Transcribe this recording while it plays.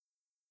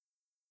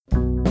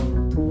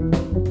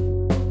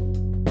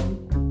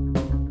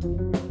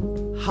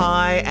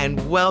Hi,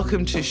 and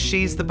welcome to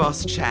She's the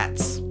Boss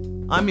Chats.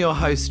 I'm your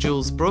host,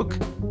 Jules Brooke,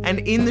 and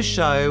in the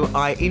show,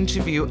 I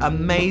interview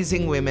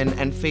amazing women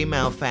and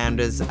female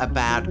founders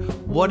about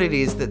what it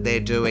is that they're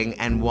doing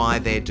and why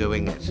they're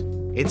doing it.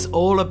 It's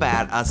all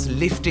about us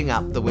lifting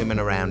up the women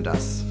around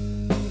us.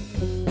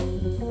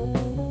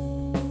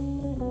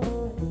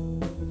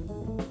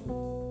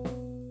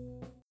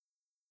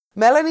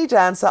 Melanie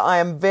Dancer, I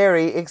am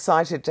very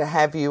excited to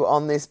have you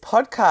on this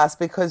podcast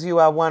because you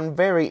are one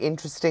very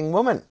interesting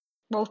woman.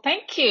 Well,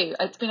 thank you.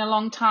 It's been a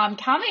long time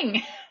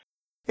coming.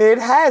 It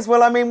has.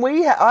 Well, I mean,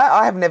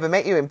 I have never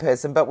met you in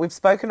person, but we've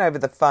spoken over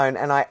the phone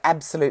and I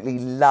absolutely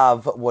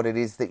love what it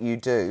is that you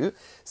do.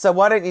 So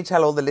why don't you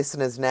tell all the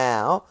listeners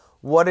now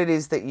what it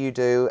is that you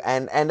do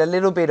and a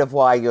little bit of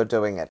why you're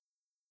doing it.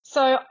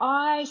 So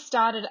I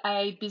started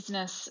a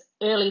business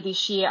early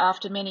this year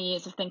after many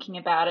years of thinking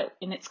about it,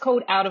 and it's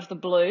called Out of the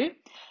Blue.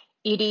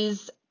 It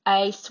is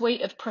a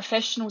suite of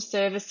professional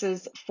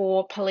services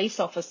for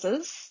police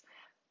officers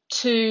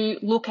to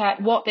look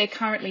at what they're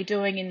currently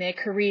doing in their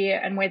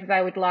career and whether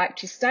they would like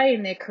to stay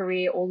in their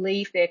career or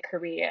leave their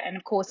career. And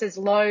of course, there's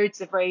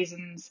loads of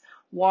reasons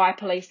why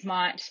police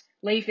might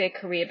leave their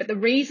career. But the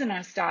reason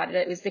I started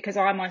it was because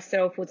I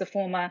myself was a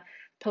former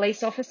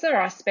police officer.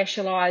 I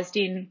specialised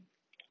in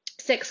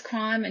sex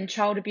crime and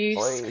child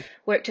abuse,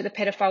 worked at the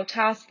pedophile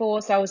task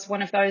force. I was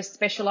one of those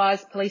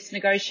specialised police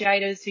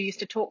negotiators who used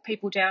to talk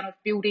people down of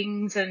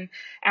buildings and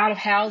out of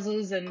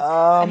houses and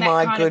oh and that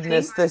my kind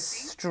goodness, of thing. the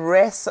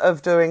stress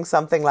of doing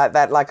something like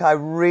that. Like, I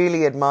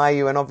really admire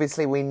you, and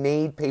obviously we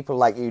need people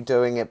like you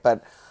doing it,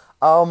 but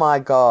oh my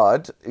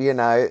God,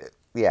 yeah.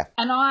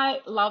 And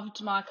I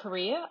loved my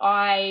career.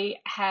 I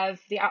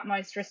have the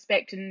utmost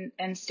respect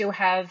and still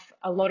have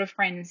a lot of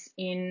friends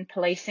in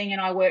policing,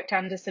 and I worked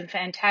under some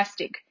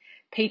fantastic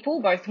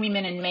people, both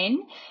women and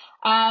men.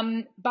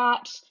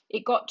 But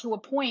it got to a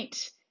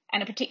point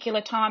and a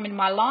particular time in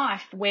my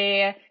life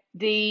where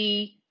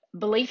the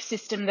belief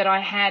system that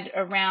I had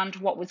around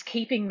what was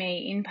keeping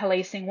me in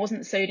policing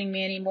wasn't suiting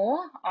me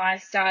anymore. I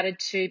started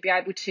to be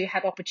able to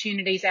have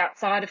opportunities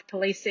outside of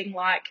policing,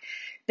 like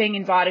being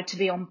invited to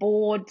be on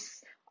boards.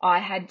 I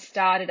had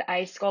started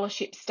a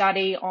scholarship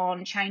study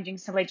on changing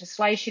some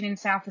legislation in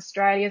South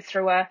Australia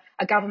through a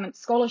government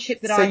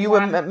scholarship that I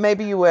won. So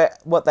maybe you were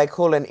what they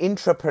call an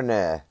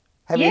entrepreneur.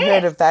 Have you Yes.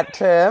 heard of that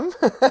term?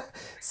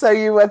 So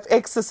you were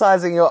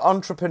exercising your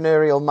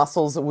entrepreneurial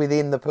muscles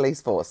within the police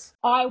force.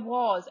 I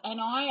was, and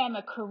I am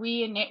a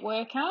career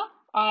networker.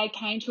 I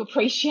came to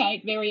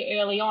appreciate very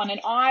early on,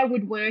 and I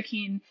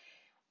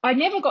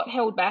never got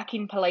held back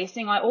in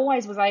policing. I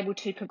always was able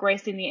to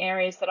progress in the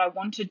areas that I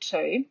wanted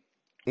to.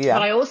 Yeah.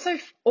 But I also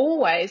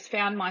always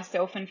found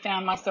myself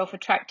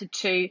attracted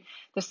to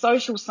the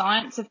social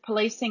science of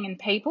policing and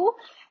people,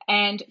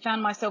 and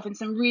found myself in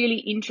some really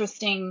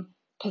interesting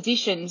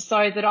positions,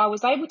 so that I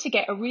was able to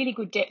get a really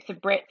good depth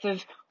of breadth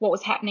of what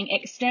was happening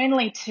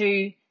externally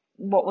to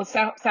what was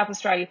South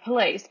Australia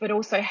Police, but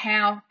also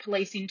how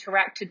police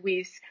interacted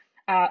with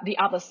the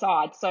other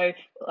side, so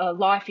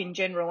life in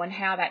general and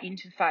how that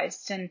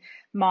interfaced. And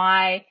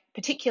my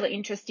particular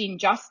interest in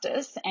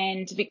justice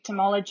and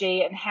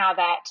victimology and how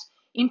that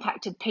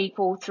impacted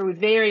people through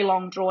very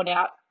long drawn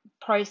out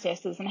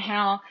processes and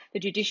how the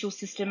judicial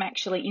system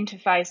actually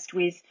interfaced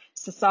with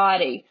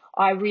society,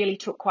 I really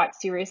took quite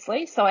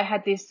seriously. So I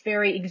had this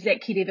very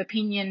executive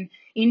opinion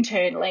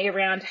internally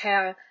around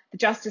how the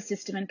justice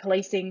system and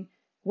policing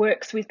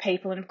works with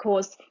people. And of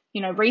course,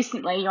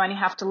 recently you only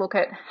have to look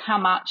at how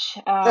much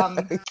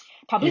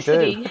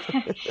publicity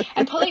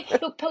and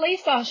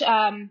police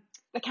are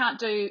they can't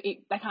do it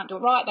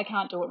right, they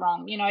can't do it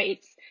wrong.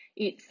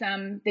 It's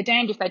they're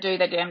damned if they do,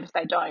 they're damned if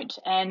they don't.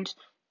 And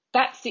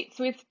that sits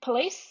with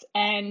police,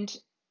 and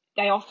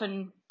they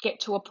often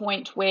get to a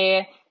point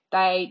where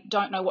they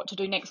don't know what to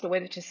do next or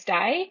whether to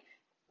stay,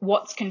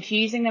 what's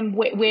confusing them,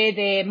 where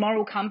their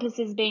moral compass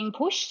is being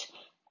pushed.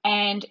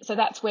 And so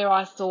that's where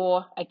I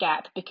saw a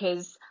gap,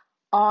 because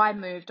I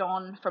moved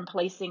on from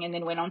policing and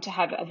then went on to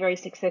have a very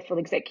successful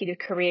executive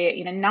career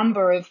in a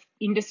number of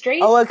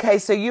industries. Oh, okay.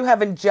 So you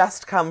haven't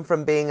just come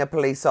from being a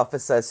police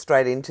officer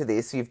straight into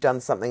this. You've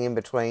done something in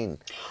between.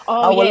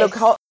 Oh, well, yes.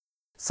 look,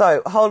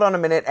 so hold on a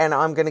minute, and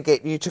I'm going to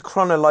get you to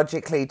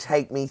chronologically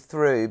take me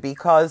through,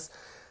 because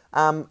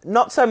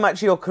not so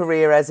much your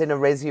career as in a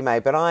resume,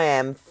 but I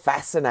am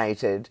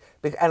fascinated.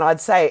 And I'd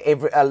say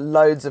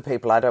loads of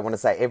people, I don't want to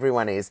say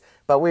everyone is,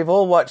 but we've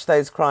all watched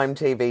those crime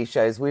TV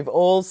shows. We've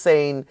all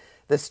seen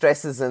the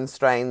stresses and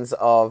strains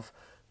of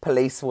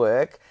police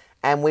work,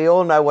 and we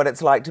all know what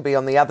it's like to be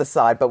on the other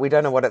side, but we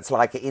don't know what it's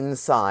like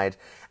inside.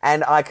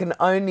 And I can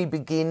only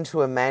begin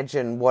to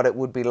imagine what it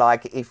would be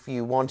like if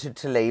you wanted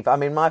to leave. I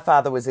mean, my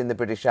father was in the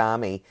British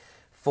Army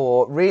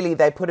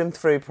they put him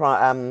through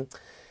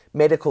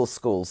medical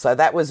school. So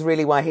that was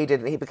really why he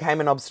became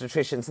an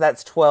obstetrician. So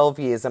that's 12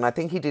 years, and I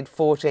think he did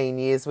 14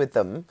 years with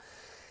them.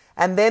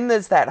 And then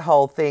there's that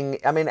whole thing,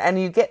 I mean, and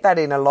you get that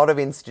in a lot of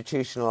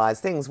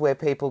institutionalized things where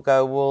people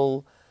go,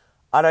 well,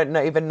 I don't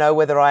even know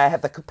whether I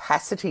have the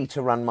capacity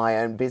to run my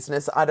own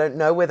business. I don't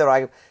know whether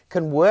I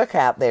can work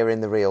out there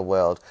in the real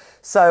world.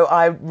 So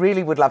I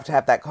really would love to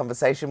have that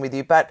conversation with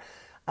you. But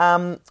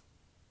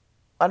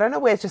I don't know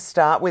where to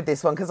start with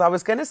this one, because I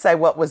was going to say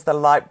what was the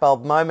light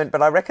bulb moment,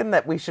 but I reckon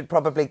that we should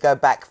probably go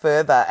back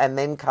further and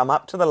then come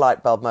up to the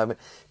light bulb moment.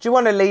 Do you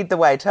want to lead the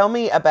way? Tell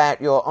me about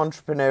your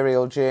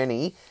entrepreneurial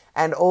journey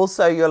and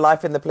also your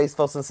life in the police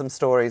force and some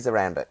stories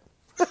around it.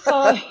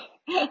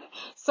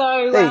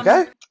 So there you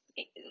go.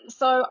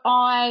 So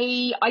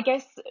I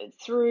guess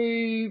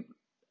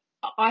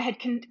I had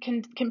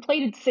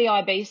completed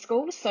CIB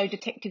school, so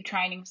detective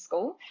training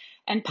school,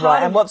 and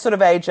and what sort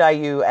of age are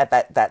you at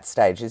that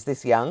stage? Is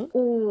this young?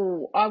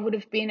 Oh, I would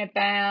have been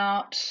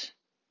about,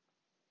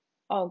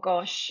 oh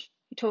gosh,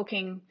 you're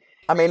talking.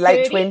 I mean,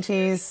 late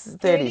 20s,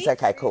 30s.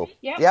 Okay, cool.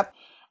 Yep. Yep.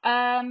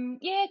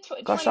 Yeah.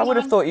 Gosh, I would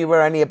have thought you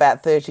were only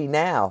about 30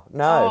 now.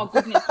 No. Oh,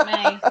 goodness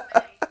me.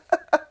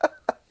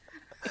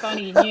 If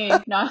only you knew.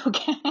 No.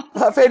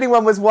 If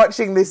anyone was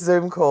watching this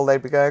Zoom call,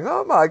 they'd be going,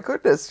 oh my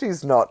goodness,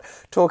 she's not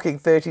talking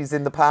 30s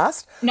in the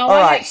past. No, all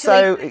right,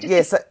 actually, so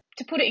yes.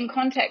 To put it in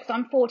context,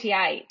 I'm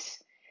 48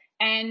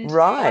 and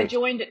I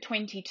joined at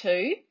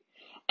 22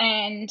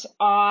 and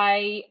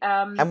I...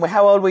 and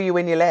how old were you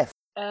when you left?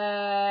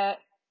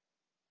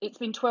 It's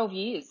been 12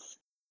 years.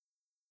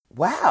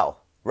 Wow.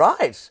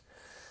 Right.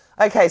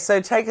 Okay,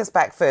 so take us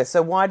back first.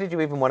 So why did you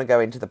even want to go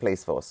into the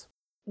police force?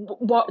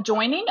 What,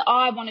 joining?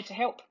 I wanted to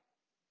help.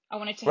 I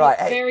wanted to help.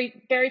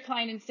 Very, very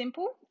plain and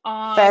simple.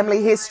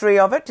 Family history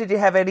of it? Did you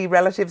have any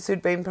relatives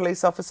who'd been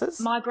police officers?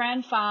 My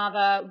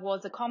grandfather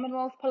was a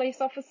Commonwealth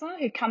police officer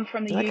who'd come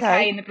from the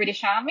UK in the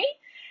British Army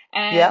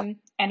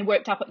and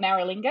worked up at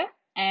Maralinga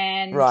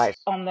and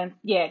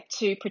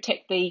to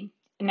protect the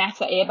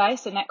NASA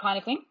airbase and that kind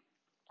of thing.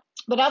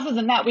 But other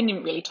than that, we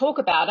didn't really talk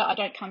about it. I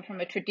don't come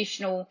from a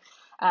traditional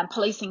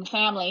policing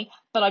family,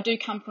 but I do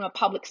come from a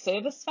public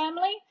service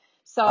family.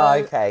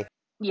 So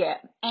yeah,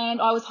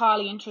 and I was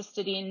highly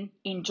interested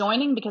in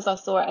joining because I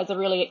saw it as a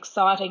really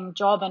exciting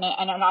job, and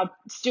I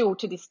still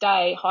to this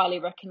day highly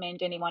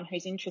recommend anyone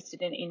who's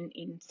interested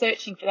in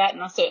searching for that,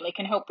 and I certainly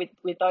can help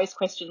with those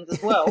questions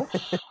as well.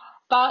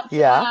 But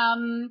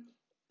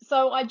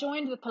so I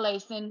joined the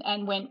police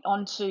and went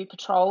on to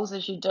patrols,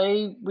 as you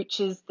do, which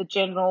is the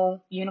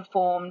general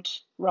uniformed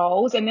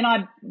roles, and then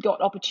I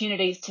got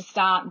opportunities to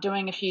start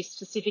doing a few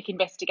specific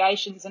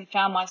investigations and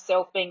found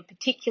myself being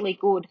particularly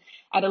good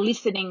at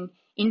eliciting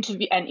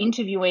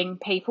interviewing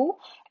people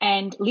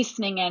and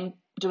listening and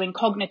doing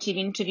cognitive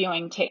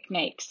interviewing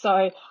techniques.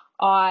 So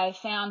I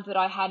found that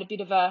I had a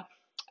bit of a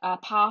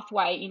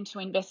pathway into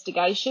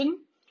investigation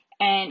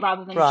and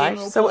rather than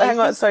general So policing. hang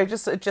on, sorry,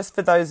 just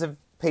for those of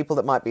people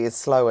that might be as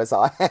slow as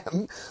I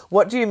am,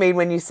 what do you mean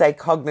when you say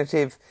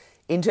cognitive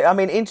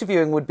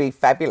interviewing would be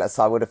fabulous,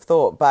 I would have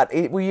thought, but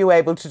were you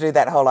able to do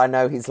that whole I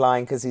know he's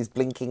lying because he's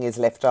blinking his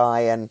left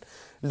eye and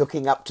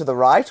looking up to the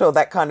right or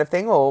that kind of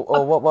thing,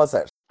 or what was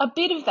it? A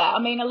bit of that. I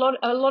mean, a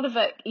lot of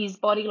it is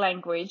body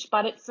language,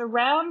 but it's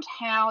around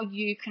how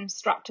you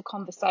construct a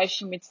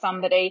conversation with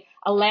somebody,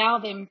 allow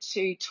them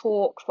to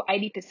talk for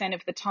 80%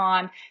 of the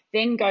time,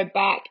 then go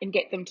back and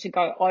get them to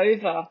go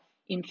over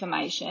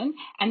information.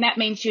 And that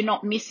means you're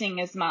not missing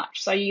as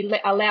much. So you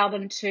allow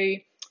them to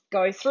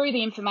go through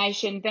the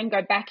information, then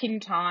go back in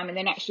time and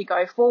then actually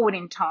go forward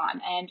in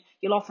time. And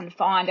you'll often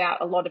find out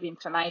a lot of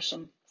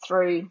information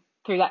through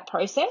that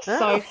process.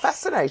 So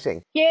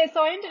fascinating. Yeah,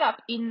 so I ended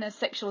up in the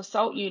sexual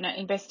assault unit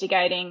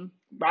investigating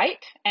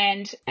rape,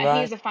 and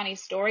here's a funny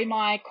story.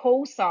 My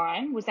call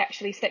sign was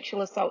actually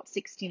sexual assault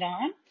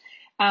 69.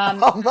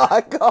 Oh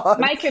my God.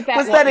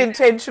 Was that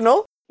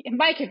intentional?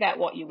 Make of that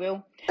what you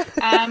will.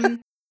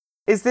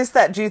 Is this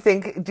that, do you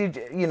think,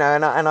 and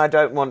I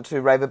don't want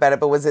to rave about it,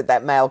 but was it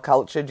that male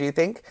culture, do you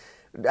think?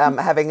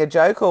 Having a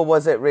joke, or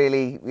was it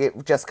really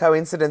just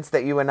coincidence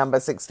that you were number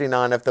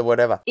 69 of the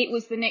whatever? It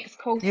was the next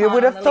call sign. You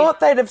would have thought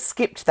they'd have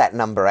skipped that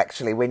number,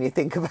 actually, when you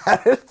think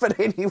about it, but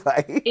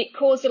anyway. It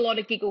caused a lot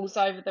of giggles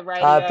over the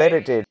radio. I bet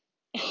it did.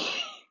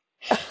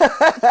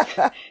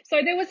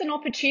 So there was an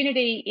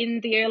opportunity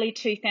in the early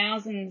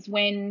 2000s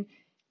when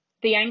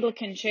the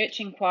Anglican Church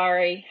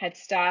inquiry had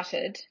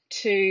started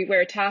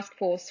where a task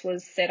force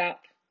was set up,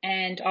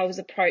 and I was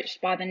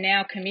approached by the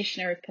now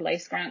Commissioner of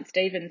Police, Grant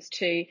Stevens,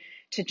 to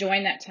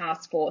join that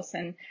task force,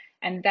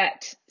 and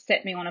that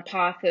set me on a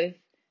path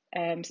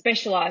of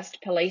specialised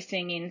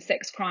policing in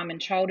sex crime and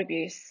child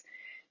abuse.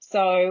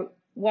 So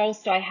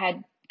whilst I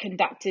had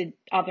conducted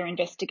other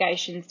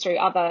investigations through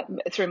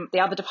the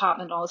other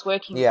department I was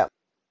working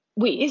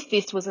with,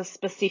 this was a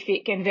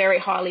specific and very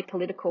highly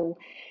political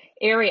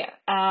area.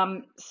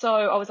 So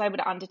I was able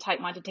to undertake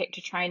my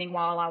detective training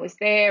while I was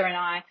there, and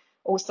I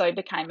also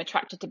became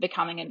attracted to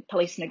becoming a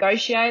police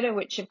negotiator,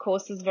 which of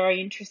course is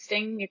very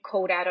interesting. You're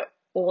called out at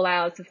all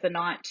hours of the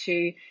night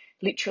to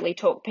literally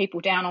talk people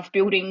down off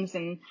buildings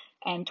and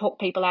talk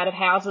people out of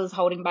houses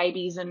holding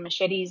babies and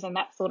machetes and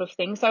that sort of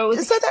thing. So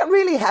that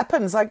really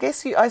happens. I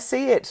guess I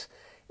see it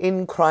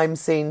in crime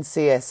scene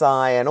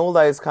CSI and all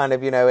those kind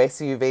of,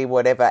 SUV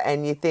whatever,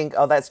 and you think,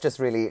 oh, that's just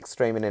really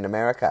extreme and in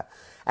America.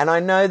 And I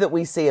know that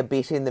we see a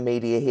bit in the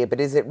media here, but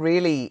is it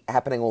really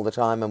happening all the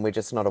time and we're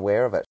just not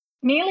aware of it?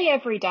 Nearly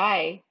every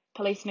day,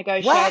 police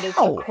negotiators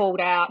are Wow. called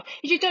out.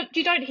 You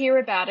don't hear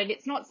about it.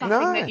 It's not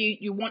something that No,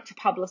 you want to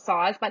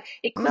publicise, but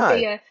it could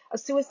be no. a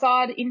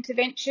suicide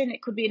intervention.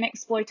 It could be an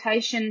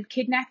exploitation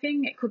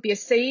kidnapping. It could be a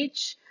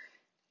siege.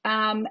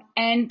 And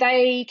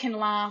they can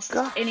last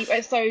Gosh.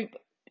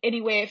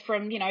 anywhere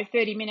from,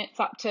 30 minutes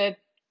up to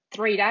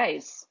 3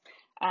 days.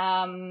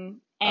 Oh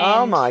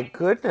And my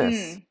goodness.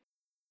 mm,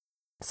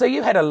 So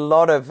you had a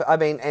lot of, I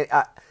mean,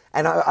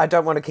 and I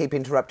don't want to keep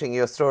interrupting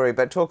your story,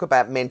 but talk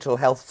about mental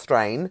health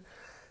strain.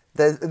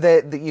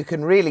 You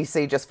can really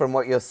see just from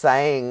what you're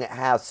saying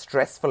how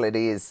stressful it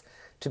is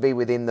to be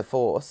within the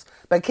force.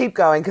 But keep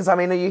going, because I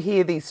mean, you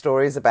hear these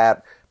stories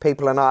about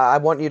people, and I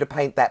want you to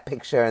paint that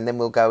picture, and then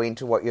we'll go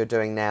into what you're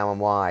doing now and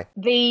why.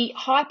 the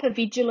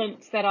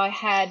hypervigilance that I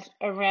had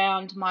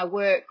around my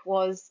work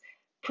was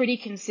pretty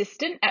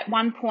consistent. At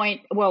one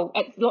point, well,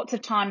 at lots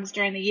of times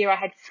during the year, I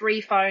had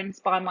 3 phones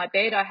by my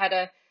bed. I had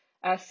a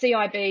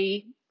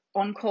CIB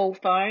on-call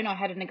phone, I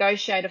had a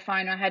negotiator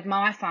phone, I had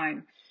my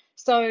phone.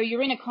 So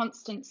you're in a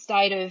constant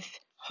state of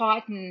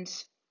heightened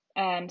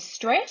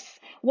stress.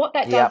 What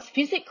that does Yep.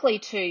 physically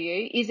to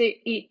you is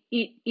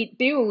it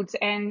builds,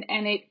 and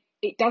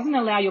it doesn't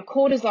allow your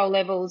cortisol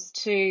levels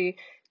to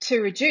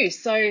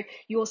reduce. So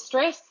your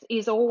stress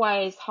is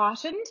always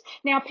heightened.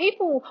 Now,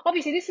 people,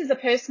 obviously, this is a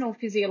personal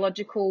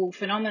physiological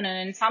phenomenon,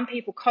 and some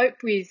people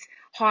cope with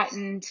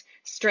heightened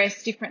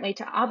stress differently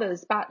to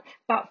others. But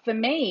for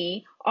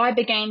me, I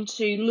began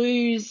to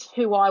lose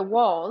who I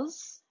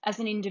was as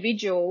an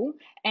individual,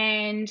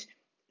 and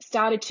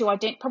started to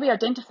probably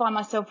identify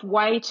myself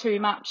way too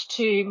much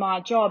to my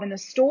job. And the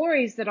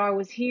stories that I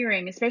was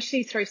hearing,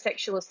 especially through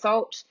sexual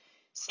assault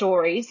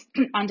stories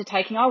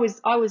undertaking, I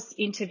was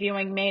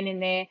interviewing men in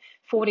their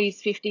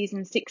 40s, 50s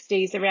and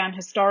 60s around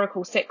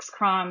historical sex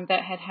crime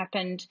that had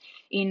happened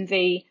in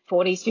the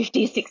 40s,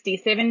 50s,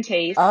 60s,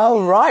 70s.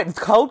 Oh, right.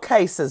 Cold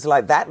cases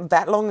like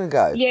that long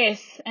ago.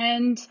 Yes,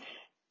 and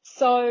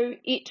so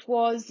it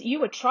was, you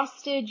were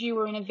trusted, you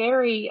were in a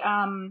very,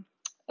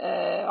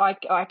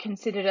 I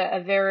considered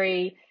a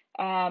very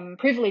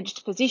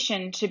privileged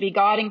position to be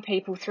guiding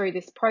people through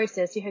this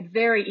process. You had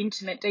very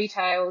intimate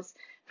details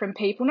from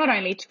people, not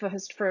only for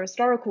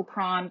historical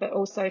crime, but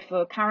also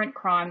for current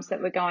crimes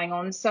that were going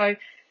on. So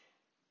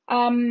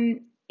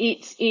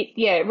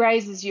it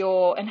raises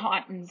and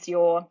heightens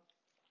your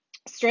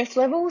stress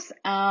levels,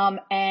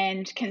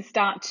 and can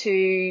start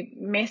to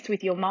mess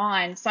with your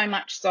mind, so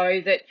much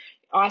so that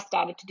I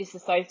started to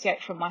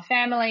disassociate from my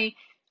family,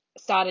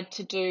 started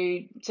to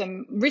do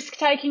some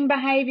risk-taking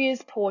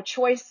behaviours, poor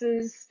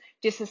choices,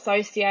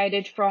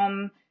 disassociated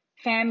from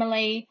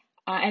family,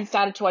 and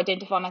started to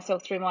identify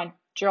myself through my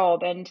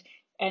job.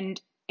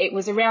 And it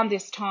was around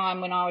this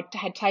time when I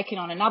had taken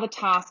on another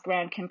task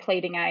around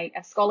completing a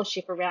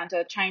scholarship around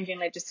a change in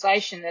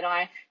legislation that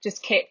I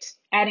just kept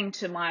adding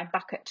to my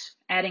bucket,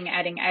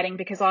 adding,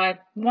 because I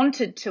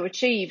wanted to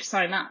achieve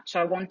so much.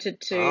 I wanted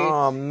to.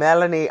 Oh,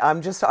 Melanie,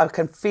 I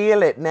can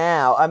feel it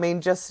now. I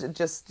mean,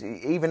 just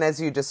even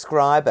as you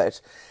describe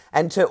it,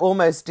 and to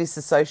almost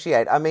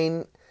disassociate. I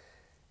mean,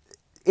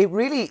 it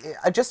really,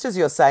 just as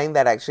you're saying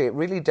that, actually, it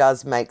really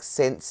does make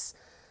sense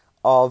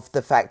of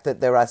the fact that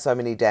there are so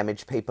many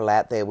damaged people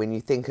out there. When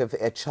you think of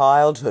a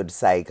childhood,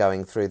 say,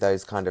 going through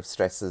those kind of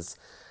stresses,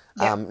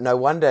 Yep. no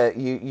wonder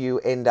you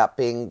end up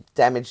being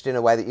damaged in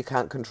a way that you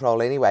can't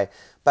control anyway.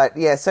 But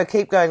yeah, so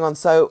keep going on.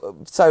 So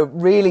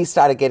really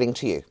started getting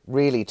to you,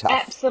 really tough.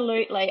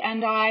 Absolutely.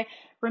 And I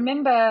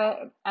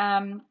remember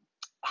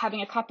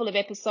having a couple of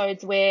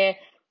episodes where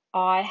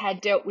I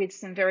had dealt with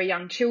some very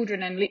young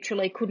children and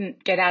literally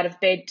couldn't get out of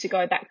bed to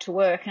go back to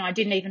work, and I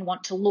didn't even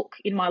want to look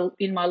in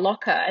my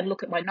locker and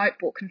look at my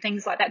notebook and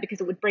things like that,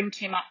 because it would bring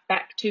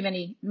too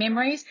many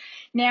memories.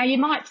 Now, you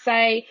might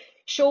say,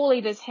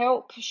 surely there's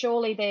help,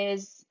 surely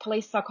there's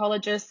police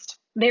psychologists.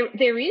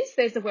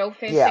 There's a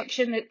welfare Yeah.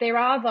 section, that there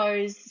are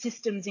those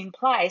systems in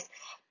place,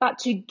 but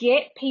to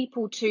get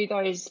people to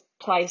those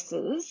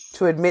places.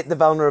 To admit the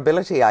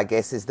vulnerability, I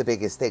guess, is the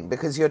biggest thing,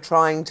 because you're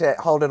trying to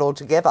hold it all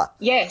together.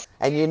 Yes.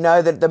 And you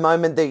know that the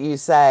moment that you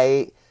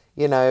say,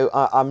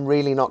 I'm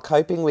really not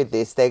coping with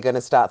this, they're going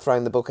to start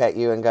throwing the book at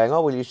you and going,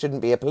 oh, well, you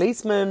shouldn't be a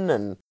policeman.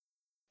 And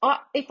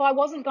If I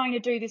wasn't going to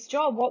do this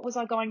job, what was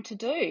I going to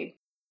do?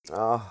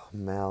 oh,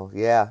 Mel,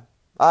 yeah.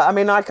 I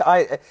mean,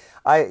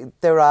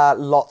 there are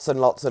lots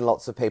and lots and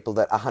lots of people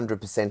that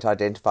 100%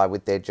 identify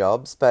with their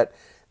jobs, but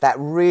that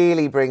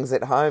really brings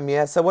it home.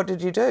 Yeah. So what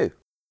did you do?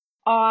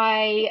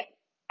 I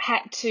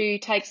had to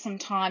take some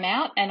time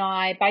out, and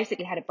I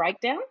basically had a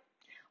breakdown.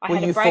 I Were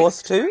had a you break.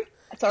 forced to?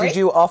 Sorry?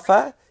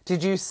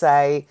 Did you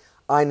say,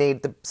 I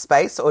need the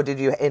space, or did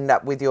you end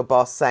up with your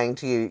boss saying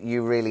to you,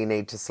 you really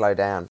need to slow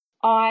down?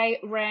 I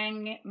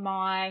rang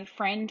my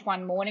friend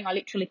one morning. I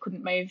literally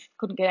couldn't move,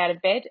 couldn't get out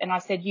of bed. And I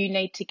said, you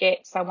need to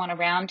get someone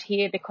around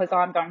here because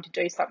I'm going to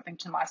do something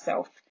to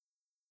myself.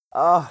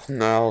 Oh,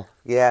 no.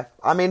 Yeah.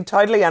 I mean,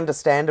 totally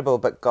understandable,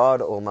 but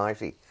God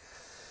almighty.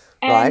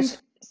 And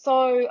Right?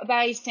 So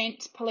they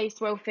sent police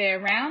welfare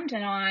around,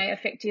 and I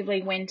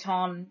effectively went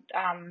on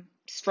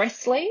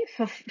stress leave,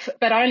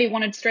 but I only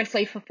wanted stress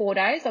leave for 4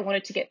 days. I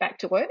wanted to get back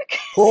to work.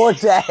 4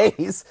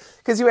 days?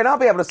 Because you went, I'll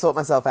be able to sort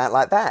myself out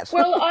like that.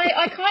 Well,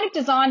 I kind of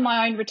designed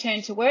my own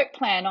return to work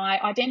plan. I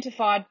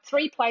identified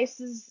 3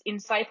 places in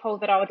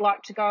Safehold that I would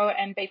like to go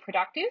and be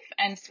productive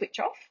and switch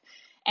off.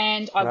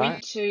 And I Right.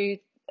 went to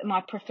my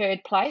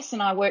preferred place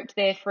and I worked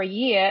there for a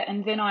year,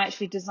 and then I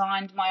actually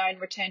designed my own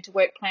return to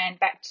work plan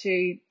back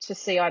to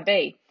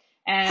CIB.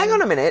 Hang on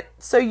a And minute.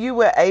 So you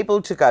were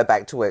able to go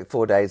back to work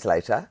 4 days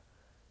later?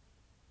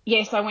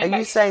 yes, I Are went you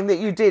back. saying that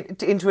you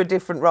did into a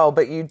different role,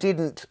 but you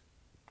didn't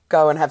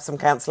go and have some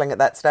counselling at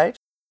that stage?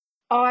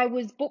 I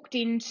was booked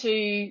in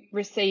to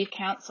receive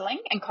counselling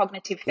and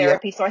cognitive Yep.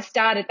 therapy. So I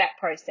started that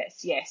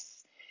process,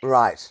 yes.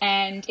 Right.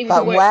 And it was a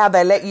But work. wow,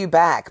 they let you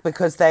back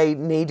because they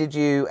needed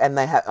you and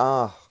they had,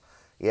 oh,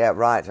 yeah,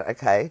 right.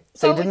 Okay.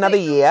 So you So did another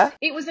year?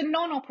 it was a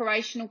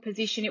non-operational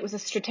position. It was a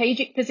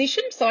strategic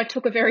position. So I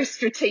took a very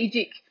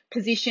strategic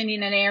position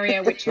in an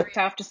area which looked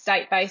after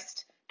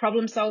state-based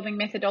problem-solving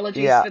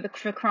methodologies Yeah.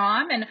 for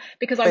crime. And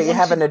because I But you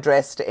haven't wanted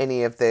addressed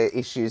any of the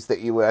issues that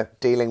you were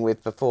dealing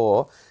with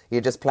before.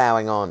 You're just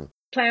ploughing on.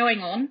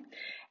 ploughing on.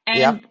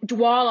 And Yep.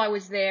 while I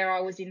was there, I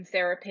was in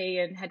therapy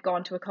and had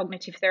gone to a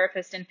cognitive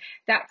therapist. And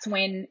that's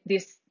when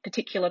this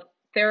particular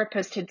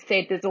therapist had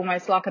said there's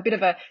almost like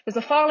there's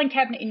a filing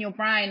cabinet in your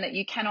brain that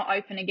you cannot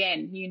open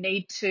again.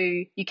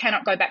 You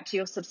cannot go back to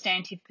your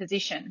substantive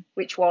position,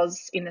 which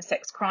was in the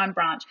sex crime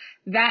branch.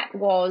 That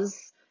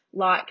was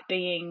like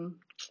being,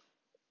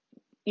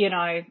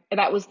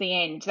 that was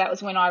the end. That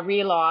was when I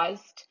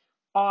realised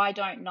I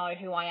don't know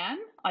who I am.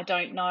 I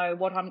don't know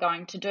what I'm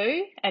going to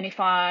do. And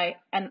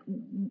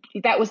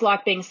that was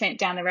like being sent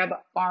down the rabbit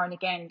warren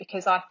again,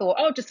 because I thought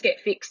I'll just get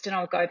fixed and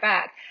I'll go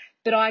back.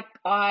 But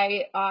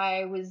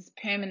I was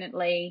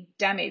permanently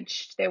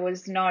damaged. It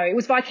was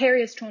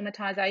vicarious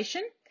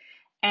traumatization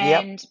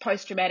Yep. and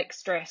post-traumatic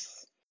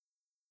stress.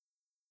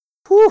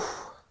 Whew.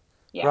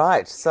 Yeah.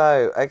 Right.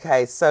 So,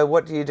 okay. So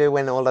what do you do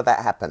when all of that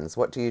happens?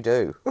 What do you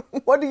do?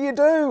 What do you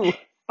do?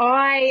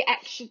 I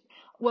actually,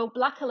 well,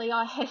 luckily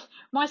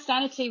my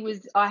sanity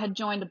was, I had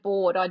joined a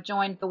board. I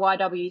joined the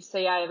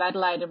YWCA of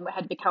Adelaide and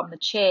had become the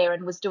chair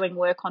and was doing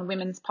work on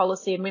women's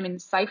policy and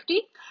women's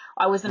safety.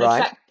 Right. I was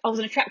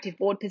an attractive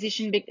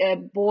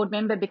board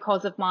member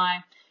because of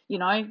my,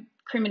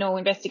 criminal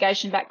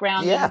investigation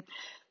background. Yeah. And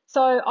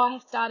so I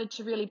started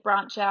to really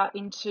branch out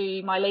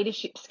into my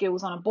leadership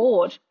skills on a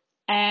board.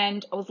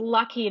 And I was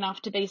lucky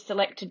enough to be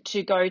selected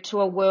to go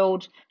to a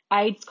World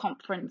AIDS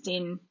conference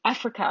in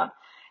Africa.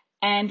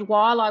 And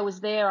while I was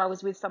there, I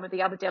was with some of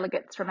the other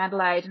delegates from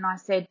Adelaide, and I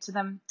said to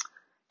them,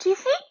 do you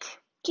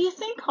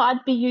think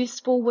I'd be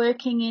useful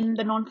working in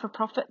the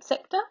non-for-profit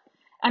sector?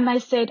 And they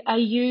said, are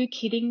you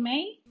kidding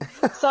me?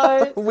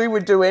 So, We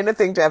would do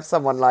anything to have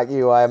someone like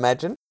you, I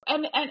imagine.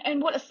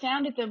 and what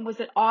astounded them was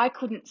that I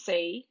couldn't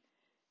see.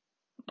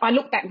 I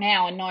look back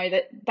now and know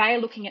that they are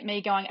looking at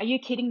me going, are you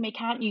kidding me?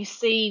 Can't you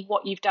see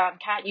what you've done?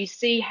 Can't you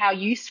see how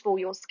useful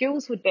your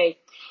skills would be?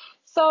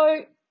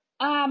 So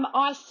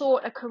I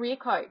sought a career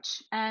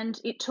coach, and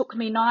it took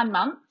me 9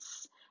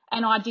 months,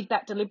 and I did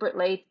that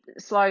deliberately,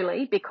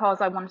 slowly,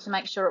 because I wanted to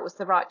make sure it was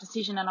the right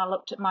decision. And I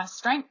looked at my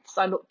strengths.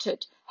 I looked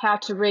at how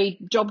to read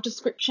job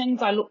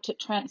descriptions. I looked at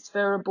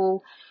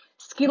transferable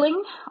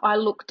skilling. I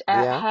looked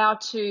at Yeah. how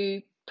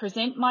to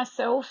present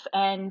myself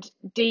and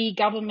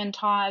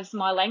de-governmentize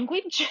my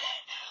language.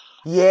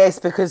 Yes,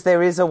 because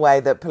there is a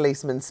way that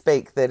policemen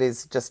speak that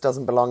is just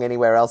doesn't belong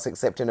anywhere else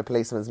except in a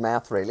policeman's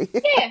mouth, really.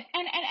 Yeah,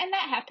 and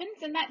that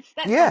happens, and that's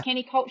Yeah. like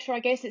any culture, I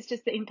guess. It's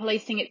just that in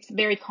policing it's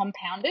very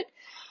compounded.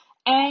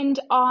 And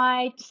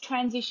I just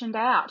transitioned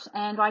out,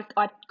 and I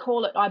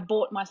call it, I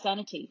bought my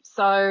sanity.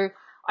 So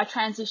I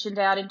transitioned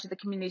out into the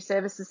community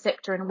services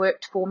sector and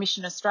worked for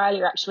Mission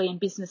Australia, actually, in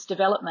business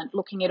development,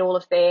 looking at all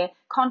of their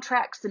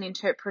contracts and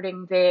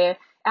interpreting their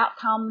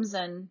outcomes.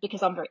 And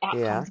because I'm very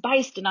Yeah. outcomes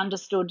based and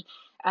understood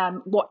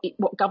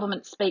what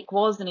government speak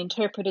was, and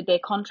interpreted their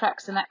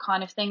contracts and that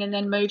kind of thing, and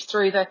then moved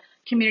through the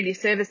community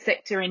service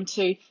sector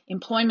into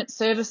employment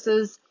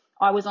services.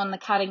 I was on the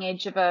cutting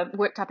edge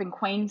worked up in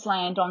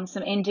Queensland on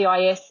some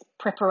NDIS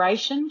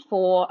preparation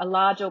for a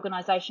large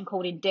organisation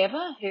called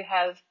Endeavour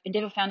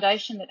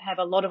Foundation, that have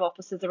a lot of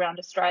offices around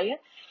Australia,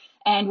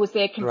 and was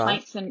their Right.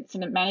 complaints and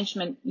incident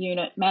management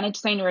unit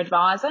senior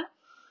advisor.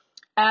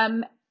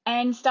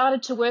 And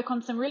started to work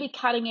on some really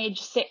cutting edge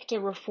sector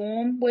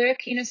reform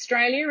work in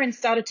Australia, and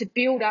started to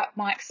build up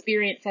my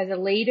experience as a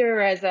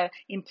leader, as an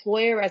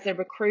employer, as a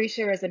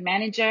recruiter, as a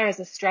manager, as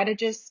a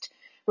strategist,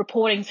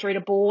 reporting through to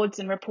boards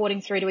and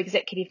reporting through to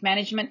executive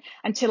management,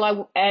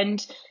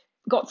 and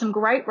got some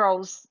great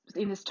roles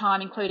in this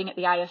time, including at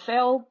the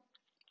AFL.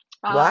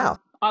 Wow.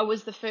 I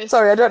was the first.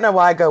 Sorry, I don't know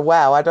why I go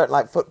wow. I don't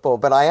like football,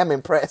 but I am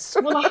impressed.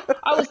 Well,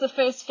 I was the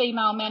first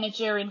female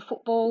manager in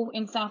football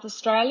in South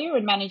Australia,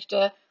 and managed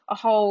a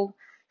whole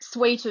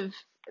suite of,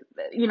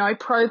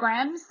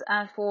 programs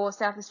for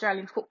South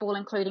Australian football,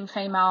 including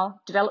female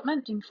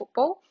development in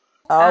football.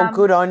 Oh, Um,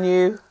 good on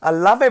you. I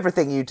love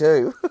everything you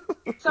do.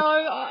 So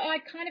I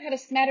kind of had a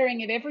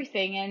smattering of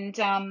everything,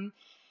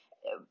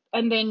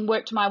 and then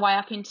worked my way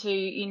up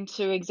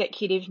into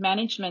executive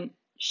management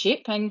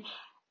ship.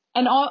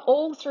 And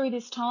all through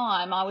this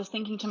time, I was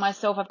thinking to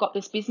myself, I've got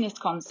this business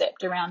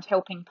concept around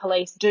helping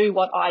police do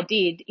what I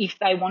did if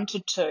they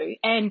wanted to,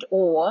 and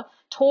or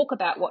talk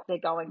about what they're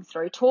going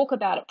through, talk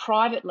about it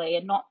privately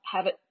and not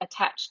have it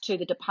attached to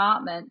the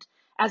department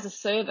as a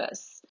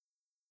service.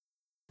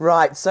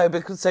 Right. So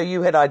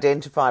you had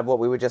identified what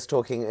we were just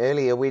talking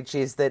earlier, which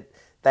is that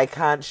they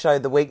can't show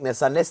the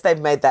weakness unless they've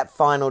made that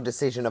final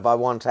decision of I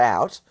want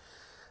out.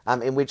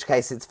 In which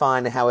case it's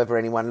fine however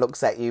anyone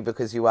looks at you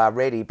because you are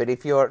ready. But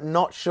if you're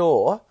not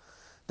sure,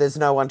 there's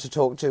no one to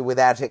talk to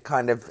without it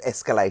kind of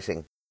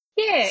escalating.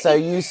 Yeah, So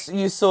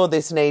you saw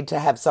this need to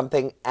have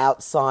something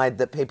outside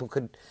that people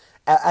could,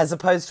 as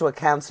opposed to a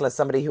counsellor,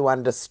 somebody who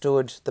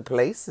understood the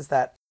police. Is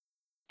that?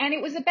 and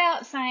it was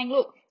about saying,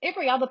 look,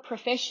 every other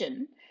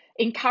profession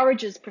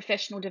encourages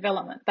professional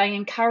development. They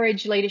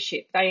encourage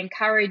leadership. They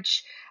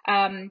encourage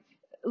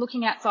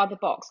looking outside the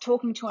box,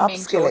 talking to a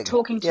mentor, Upskilling.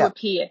 talking to Yeah. a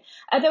peer.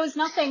 There was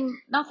nothing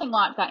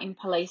like that in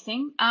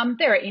policing.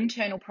 There are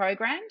internal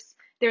programs.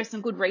 There is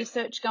some good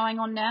research going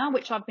on now,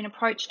 which I've been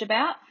approached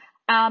about.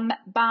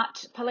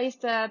 But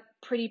police are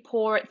pretty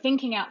poor at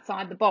thinking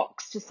outside the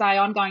box to say,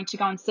 I'm going to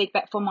go and seek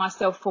that for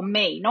myself, for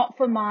me, not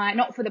for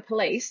the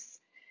police,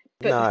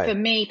 but No. for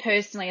me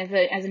personally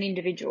as an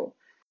individual.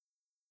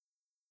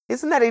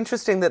 Isn't that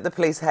interesting that the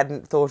police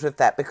hadn't thought of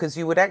that? Because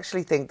you would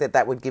actually think that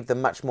that would give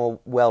them much more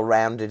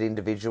well-rounded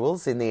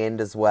individuals in the end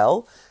as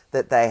well,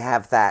 that they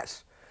have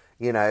that,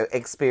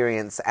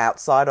 experience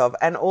outside of,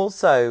 and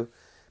also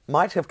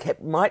might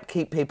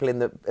keep people in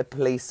the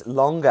police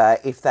longer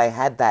if they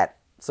had that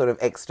sort of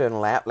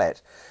external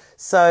outlet.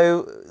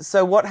 So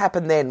what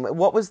happened then?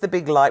 What was the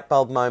big light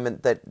bulb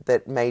moment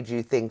that made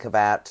you think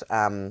about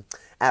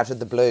Out of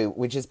the Blue,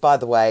 which is, by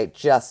the way,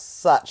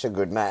 just such a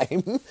good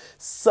name.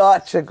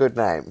 Such a good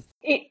name.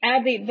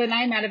 The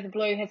name Out of the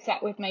Blue has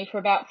sat with me for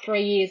about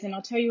 3 years, and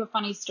I'll tell you a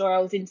funny story. I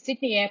was in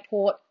Sydney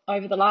Airport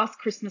over the last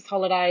Christmas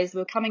holidays.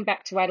 We were coming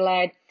back to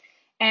Adelaide,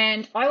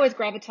 and I always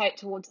gravitate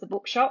towards the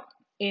bookshop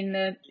in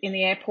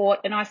the airport,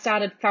 and I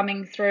started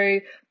thumbing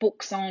through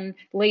books on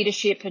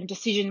leadership and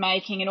decision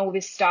making and all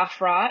this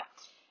stuff, right?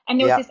 And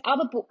there was Yeah. this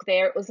other book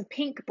there. It was a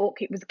pink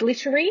book. It was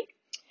glittery,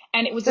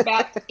 and it was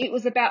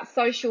about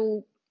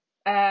social.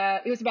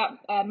 It was about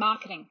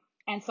marketing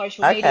and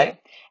social Okay. media.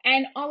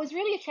 And I was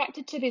really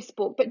attracted to this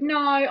book, but no,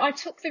 I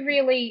took the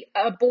really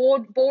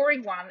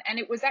boring one, and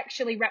it was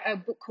actually a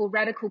book called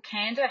Radical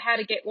Candor: How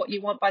to Get What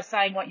You Want by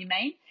Saying What You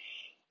Mean.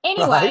 Right.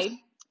 Anyway,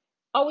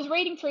 I was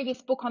reading through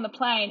this book on the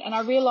plane, and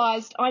I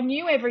realised I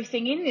knew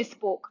everything in this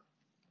book.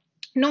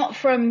 I'm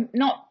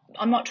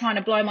not trying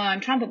to blow my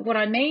own trumpet. What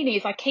I mean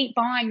is I keep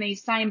buying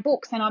these same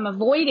books, and I'm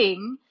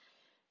avoiding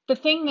the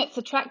thing that's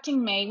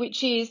attracting me,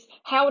 which is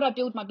how would I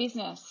build my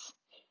business?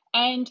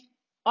 And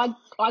I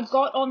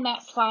got on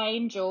that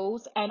plane,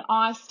 Jules, and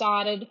I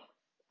started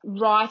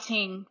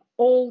writing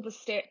all the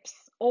steps,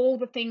 all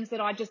the things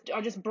that I just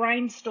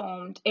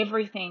brainstormed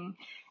everything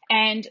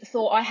and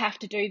thought, I have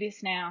to do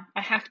this now.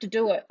 I have to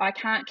do it. I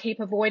can't keep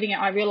avoiding it.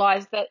 I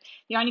realized that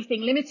the only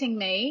thing limiting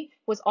me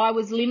was I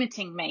was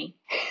limiting me.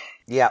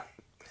 Yeah.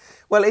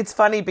 Well, it's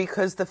funny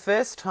because the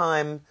first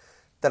time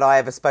that I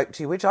ever spoke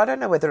to you, which I don't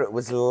know whether it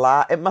was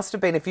it must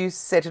have been if you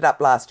set it up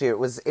last year.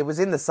 It was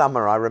in the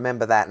summer. I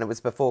remember that, and it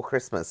was before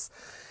Christmas.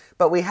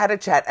 But we had a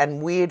chat,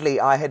 and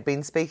weirdly, I had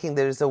been speaking.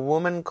 There's a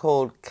woman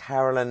called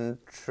Carolyn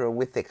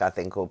Trewithick, I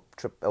think, or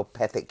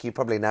Pethick. You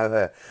probably know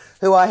her,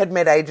 who I had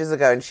met ages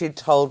ago, and she'd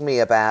told me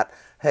about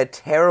her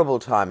terrible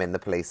time in the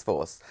police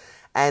force,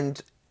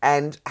 and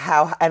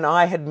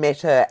I had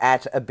met her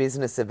at a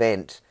business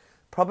event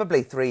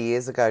probably 3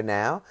 years ago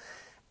now.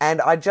 And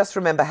I just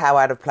remember how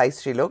out of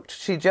place she looked.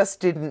 She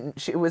just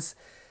didn't,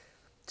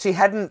 she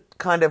hadn't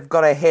kind of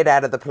got her head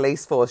out of the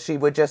police force. She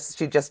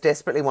just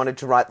desperately wanted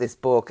to write this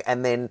book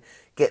and then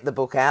get the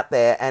book out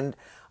there. And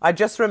I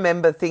just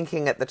remember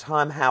thinking at the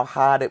time how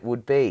hard it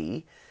would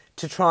be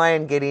to try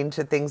and get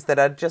into things that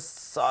are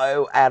just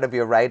so out of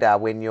your radar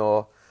when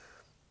you're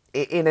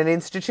in an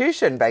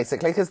institution,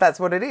 basically, because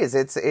that's what it is.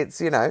 It's it's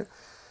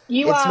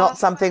not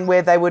something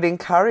where they would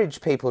encourage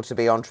people to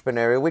be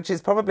entrepreneurial, which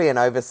is probably an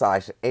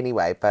oversight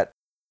anyway, but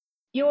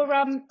You're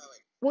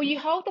well, you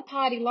hold the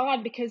party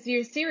line because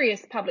you're a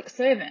serious public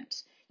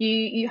servant.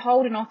 You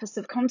hold an office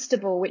of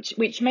constable,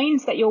 which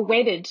means that you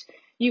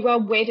are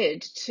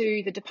wedded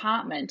to the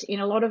department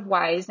in a lot of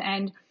ways.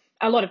 And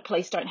a lot of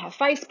police don't have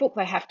Facebook.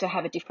 They have to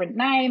have a different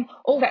name.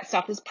 All that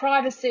stuff is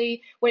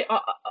privacy. We're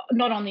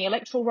not on the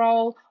electoral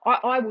roll.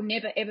 I will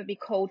never, ever be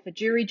called for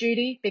jury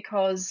duty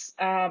because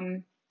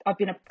I've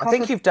been a I proper...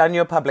 think you've done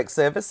your public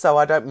service, so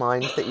I don't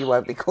mind that you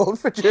won't be called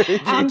for jury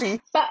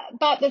duty.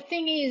 But the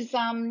thing is,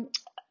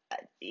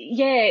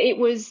 yeah, it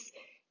was...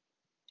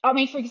 I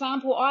mean, for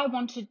example, I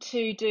wanted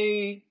to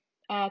do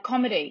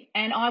comedy,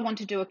 and I wanted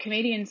to do a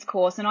comedian's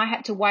course, and I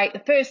had to wait. The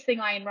first thing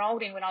I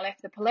enrolled in when I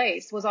left the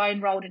police was I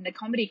enrolled in a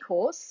comedy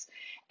course,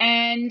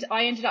 and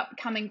I ended up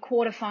becoming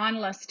quarter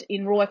finalist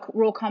in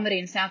Raw Comedy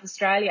in South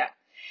Australia.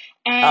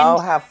 Oh,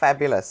 And how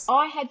fabulous.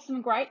 I had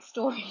some great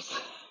stories.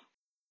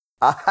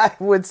 I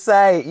would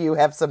say you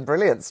have some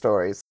brilliant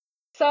stories.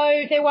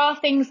 So there are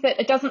things that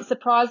it doesn't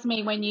surprise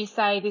me when you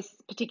say this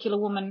particular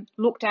woman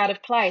looked out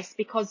of place,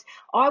 because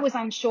I was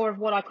unsure of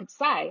what I could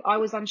say. I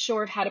was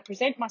unsure of how to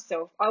present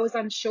myself. I was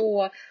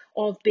unsure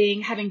of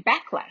having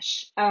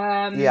backlash.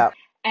 Yeah.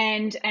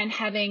 And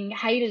having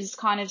haters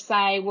kind of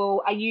say,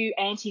 well, are you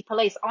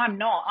anti-police? I'm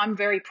not. I'm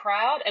very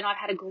proud, and I've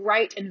had a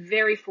great and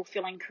very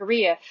fulfilling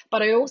career.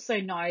 But I also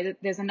know that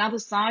there's another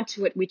side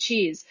to it, which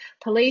is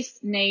police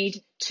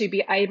need to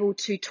be able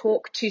to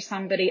talk to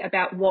somebody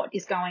about what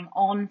is going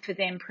on for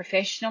them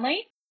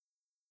professionally.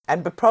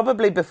 And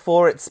probably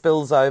before it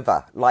spills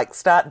over, like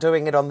start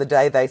doing it on the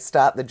day they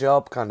start the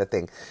job kind of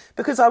thing.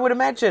 Because I would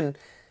imagine,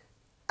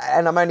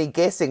 and I'm only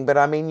guessing, but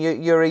I mean,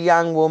 you're a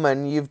young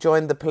woman, you've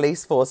joined the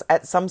police force.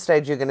 At some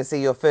stage, you're going to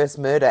see your first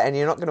murder, and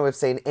you're not going to have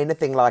seen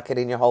anything like it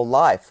in your whole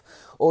life.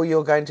 Or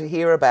you're going to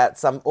hear about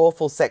some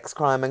awful sex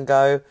crime and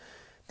go,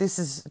 this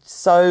is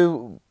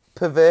so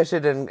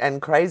perverted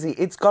and crazy.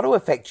 It's got to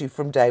affect you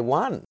from day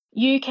one.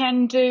 You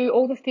can do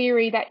all the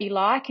theory that you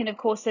like, and of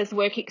course there's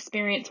work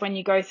experience when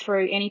you go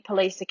through any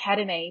police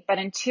academy, but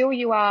until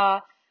you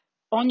are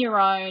on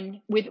your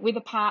own with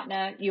a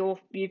partner, you've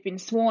been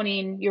sworn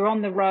in, you're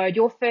on the road,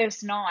 your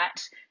first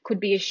night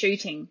could be a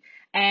shooting,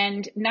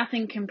 and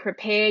nothing can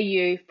prepare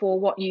you for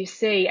what you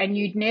see, and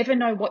you'd never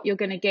know what you're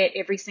going to get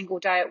every single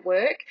day at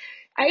work.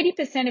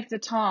 80% of the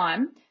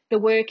time, the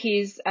work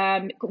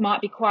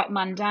might be quite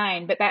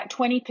mundane, but that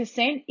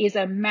 20% is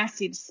a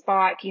massive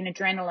spike in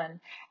adrenaline,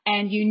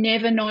 and you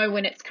never know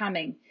when it's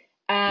coming.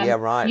 Yeah,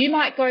 right. You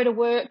might go to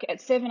work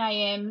at 7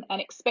 a.m. and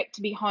expect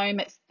to be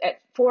home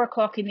at 4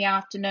 o'clock in the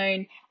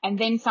afternoon, and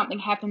then something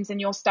happens and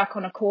you're stuck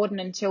on a cordon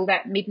until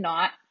that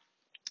midnight.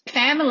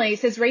 Families,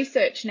 there's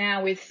research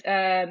now with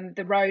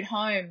the road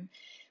home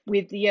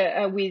with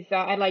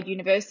Adelaide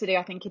University,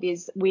 I think it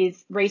is,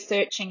 with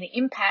researching the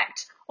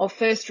impact of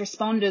first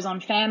responders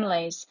on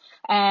families,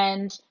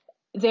 and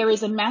there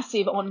is a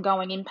massive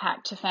ongoing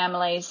impact to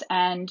families,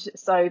 and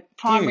so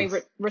primary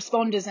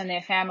responders and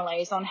their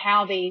families, on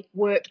how the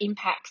work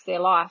impacts their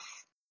life.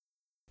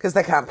 Because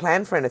they can't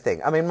plan for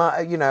anything. I mean,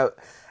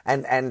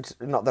 and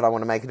not that I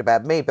want to make it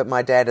about me, but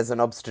my dad as an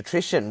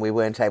obstetrician, we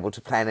weren't able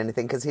to plan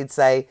anything because he'd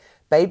say,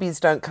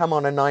 babies don't come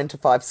on a 9 to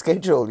 5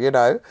 schedule,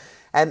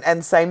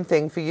 and same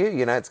thing for you,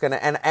 it's going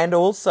to, and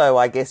also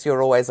I guess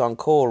you're always on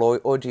call,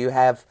 or do you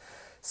have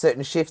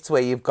certain shifts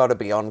where you've got to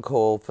be on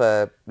call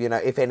for,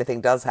 if anything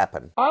does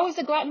happen? I was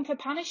a glutton for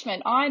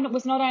punishment. I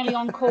was not only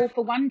on call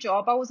for one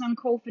job, I was on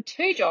call for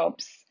 2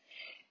 jobs.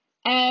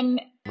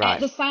 Right. At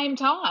the same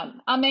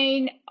time. I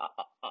mean,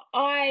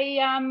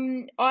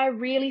 I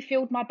really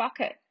filled my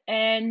bucket,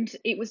 and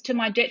it was to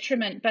my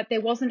detriment, but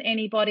there wasn't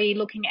anybody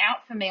looking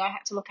out for me. I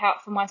had to look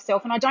out for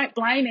myself, and I don't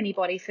blame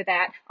anybody for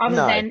that other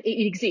than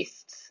it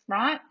exists,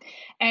 right?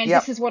 And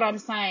This is what I'm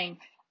saying.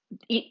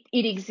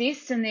 It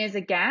exists, and there's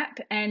a gap.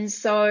 And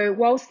so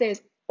whilst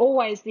there's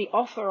always the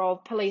offer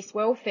of police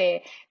welfare,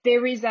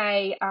 there is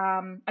a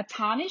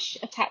tarnish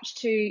attached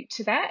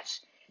to that.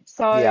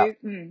 So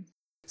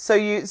So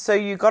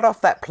you got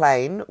off that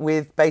plane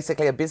with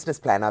basically a business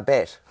plan, I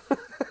bet.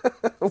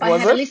 I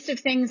had a list of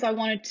things I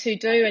wanted to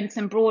do and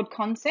some broad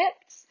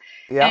concepts.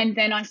 And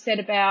then I set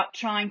about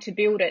trying to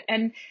build it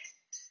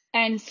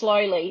and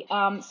slowly,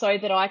 so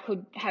that I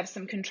could have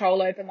some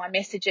control over my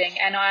messaging.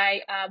 And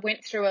I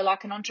went through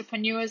an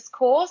entrepreneur's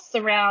course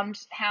around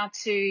how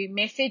to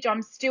message.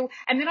 And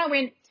then I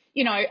went,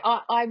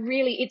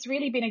 it's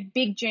really been a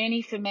big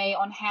journey for me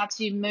on how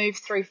to move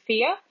through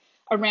fear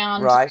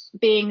around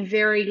being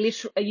very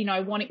literal,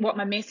 wanting what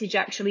my message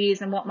actually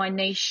is and what my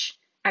niche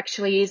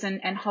actually is,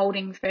 and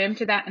holding firm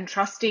to that and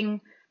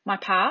trusting my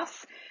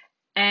path.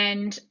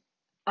 And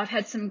I've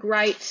had some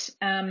great,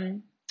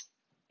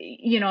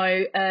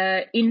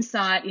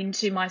 insight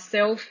into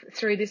myself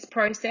through this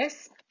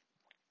process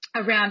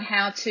around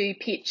how to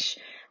pitch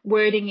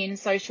wording in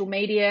social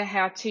media,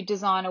 how to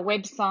design a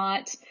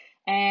website.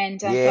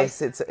 And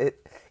yes,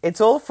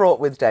 it's all fraught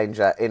with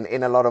danger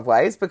in a lot of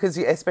ways, because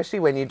especially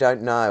when you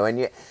don't know,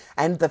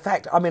 and the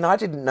fact, I mean, I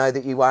didn't know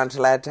that you aren't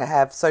allowed to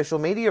have social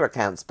media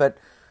accounts, but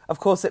of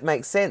course it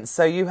makes sense.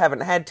 So you haven't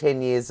had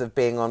 10 years of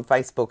being on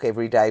Facebook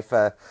every day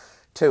for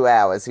 2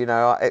 hours,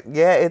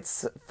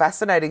 it's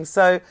fascinating.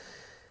 So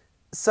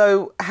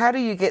how do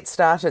you get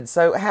started?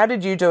 So how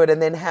did you do it,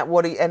 and then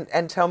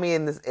and tell me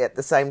at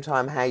the same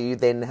time how you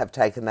then have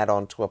taken that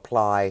on to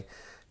apply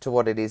to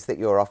what it is that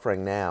you're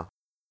offering now?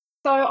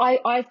 So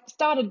I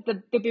started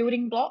the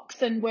building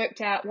blocks and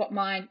worked out what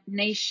my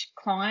niche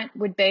client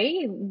would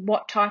be,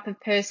 what type of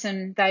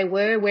person they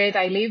were, where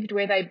they lived,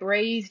 where they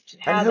breathed,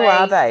 how and who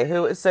are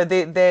they? So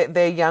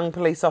they're young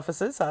police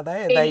officers, are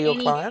they? Are they your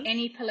client?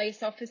 Any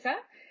police officer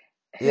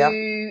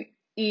who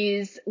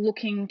is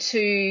looking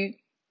to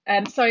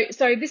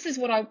So this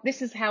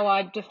is how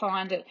I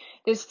defined it.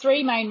 There's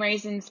three main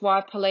reasons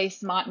why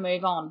police might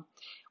move on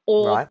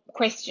or Right.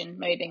 question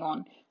moving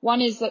on.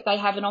 One is that they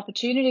have an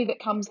opportunity that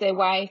comes their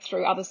way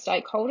through other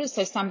stakeholders.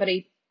 So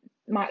somebody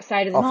might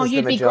say to them, "Oh, Offers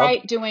you'd them a be job.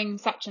 great doing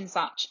such and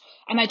such,"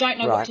 and they don't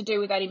know what Right. to do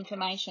with that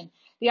information.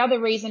 The other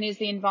reason is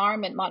the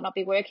environment might not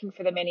be working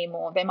for them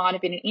anymore. There might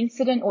have been an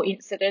incident or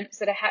incidents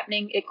that are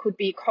happening. It could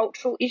be a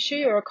cultural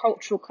issue or a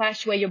cultural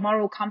clash where your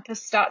moral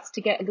compass starts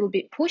to get a little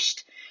bit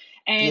pushed,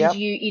 and Yep.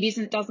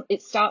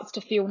 it starts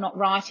to feel not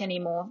right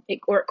anymore,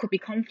 or it could be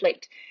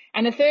conflict.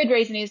 And the third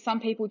reason is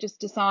some people just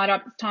decide, oh,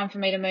 it's time for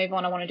me to move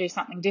on. I want to do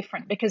something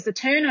different, because the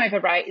turnover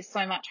rate is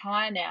so much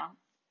higher now.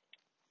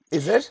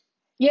 Is it?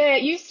 Yeah,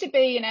 it used to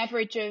be an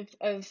average of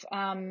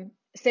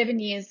 7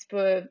 years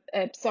for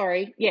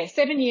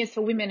 7 years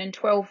for women and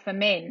 12 for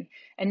men.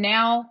 And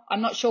now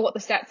I'm not sure what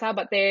the stats are,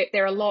 but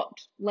they're a lot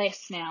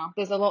less now.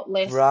 There's a lot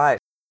less. Right.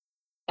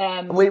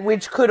 Um,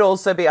 Which could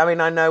also be, I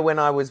mean, I know when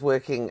I was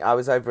working, I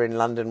was over in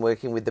London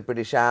working with the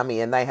British Army,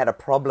 and they had a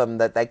problem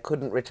that they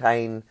couldn't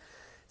retain.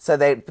 So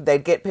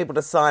they'd get people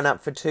to sign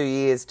up for 2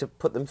 years to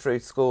put them through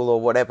school or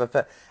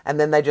whatever, and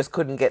then they just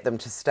couldn't get them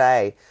to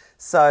stay.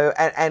 So,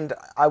 and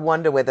I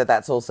wonder whether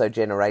that's also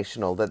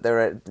generational, that there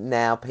are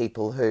now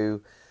people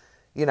who,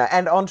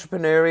 and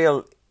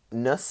entrepreneurship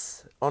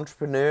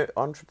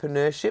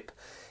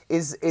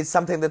is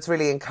something that's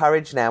really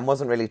encouraged now and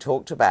wasn't really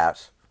talked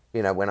about,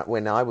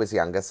 when I was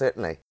younger,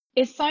 certainly.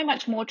 Is so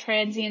much more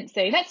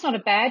transiency. That's not a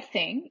bad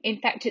thing.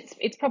 In fact,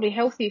 it's probably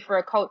healthy for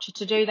a culture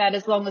to do that,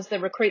 as long as the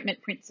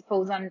recruitment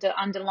principles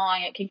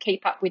underlying it can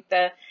keep up with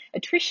the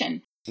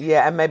attrition.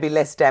 Yeah, and maybe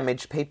less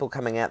damaged people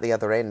coming out the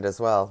other end as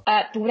well.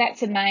 Well,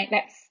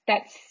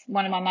 that's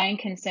one of my main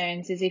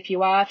concerns, is if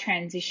you are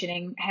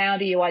transitioning, how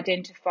do you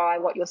identify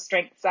what your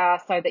strengths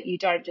are so that you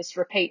don't just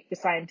repeat the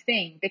same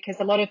thing? Because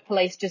a lot of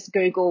police just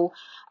Google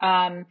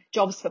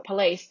jobs for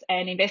police,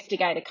 and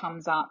investigator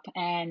comes up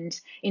and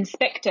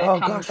inspector Oh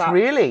comes gosh, up,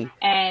 really?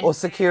 and Or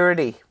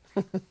security.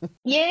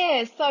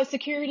 yeah, so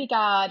security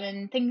guard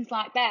and things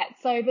like that.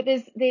 So, but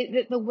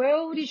the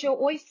world is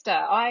your oyster.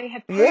 I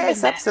have proven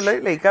Yes, that.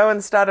 absolutely. Go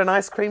and start an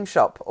ice cream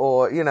shop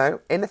or,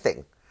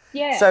 anything.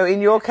 Yeah. So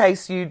in your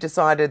case, you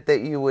decided that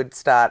you would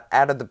start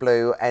out of the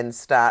blue and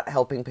start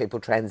helping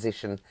people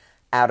transition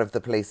out of the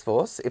police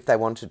force if they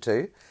wanted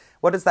to.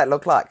 What does that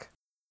look like?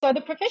 So the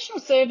professional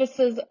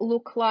services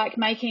look like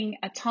making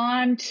a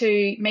time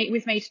to meet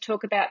with me to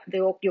talk about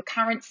your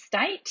current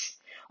state.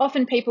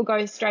 Often people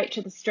go straight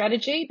to the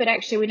strategy, but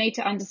actually we need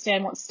to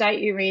understand what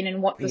state you're in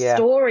and what the Yeah.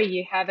 story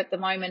you have at the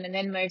moment, and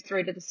then move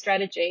through to the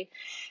strategy.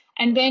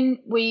 And then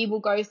we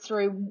will go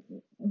through,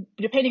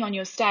 depending on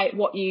your state,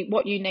 what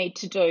you need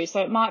to do.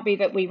 So it might be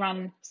that we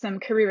run some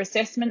career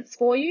assessments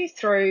for you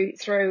through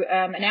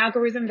an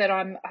algorithm that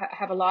I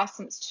have a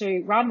license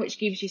to run, which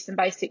gives you some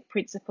basic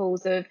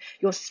principles of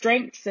your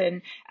strengths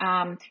and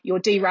your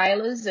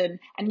derailers,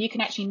 and you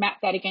can actually map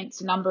that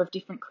against a number of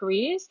different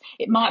careers.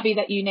 It might be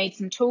that you need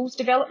some tools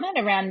development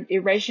around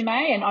your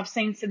resume, and I've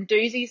seen some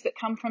doozies that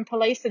come from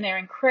police, and they're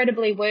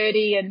incredibly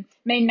wordy and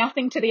mean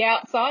nothing to the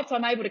outside. So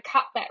I'm able to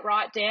cut that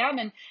right down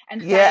and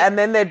Yeah, say, and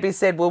then they'd be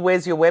said, well,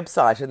 where's your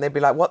website? And they'd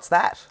be like, what's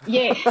that?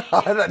 yeah.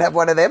 I don't have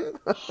one of them.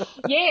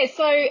 Yeah,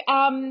 so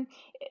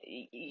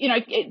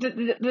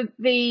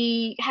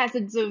the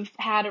hazards of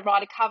how to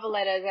write a cover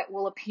letter that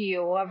will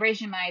appeal, a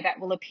resume that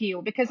will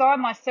appeal, because I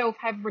myself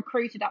have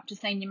recruited up to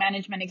senior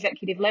management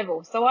executive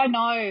level, so I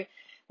know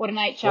what an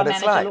HR What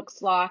it's manager like.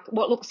 looks like,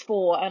 what looks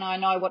for, and I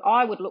know what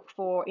I would look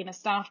for in a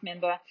staff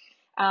member,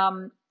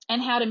 and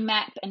how to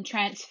map and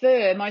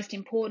transfer. Most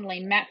importantly,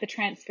 map the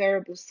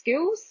transferable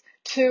skills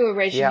to a Yep.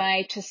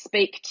 resume to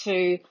speak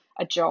to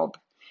a job,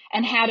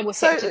 and how to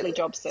So, effectively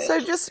job so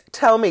search. just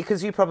tell me,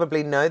 because you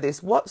probably know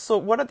this, what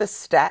are the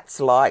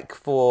stats like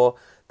for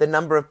the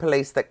number of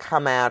police that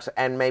come out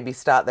and maybe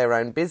start their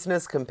own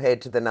business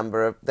compared to the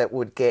number of that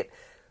would get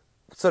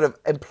sort of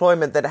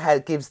employment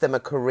that gives them a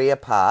career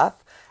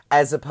path,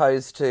 as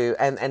opposed to,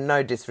 and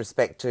no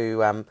disrespect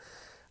to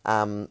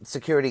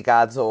security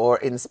guards or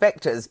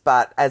inspectors,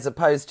 but as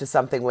opposed to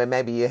something where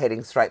maybe you're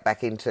heading straight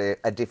back into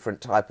a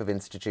different type of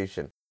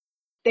institution.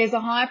 There's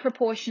a higher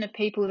proportion of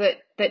people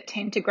that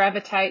tend to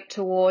gravitate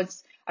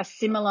towards a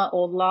similar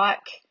or like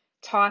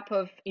type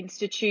of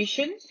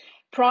institution.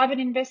 Private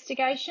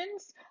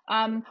investigations,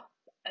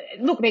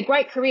 look, they're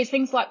great careers.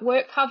 Things like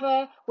work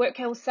cover, work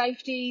health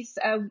safeties,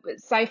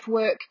 Safe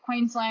Work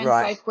Queensland,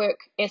 Right. Safe Work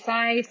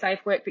SA,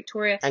 Safe Work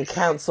Victoria. And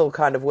council,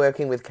 kind of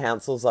working with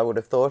councils, I would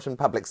have thought, and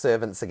public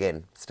servants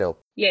again, still.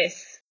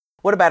 Yes.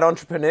 What about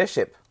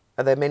entrepreneurship?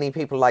 Are there many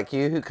people like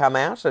you who come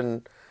out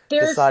and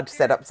There are decide to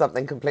set up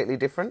something completely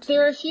different?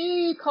 There are a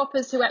few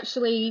coppers who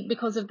actually,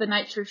 because of the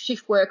nature of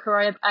shift work,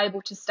 are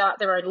able to start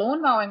their own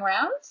lawn mowing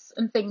rounds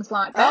and things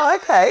like that. Oh,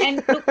 okay.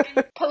 And look,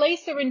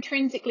 police are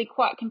intrinsically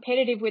quite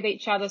competitive with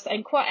each other,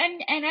 and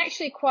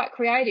actually quite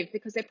creative,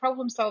 because they're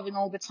problem solving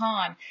all the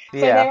time. So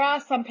Yeah. there are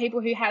some people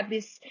who have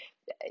this,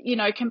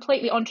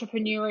 completely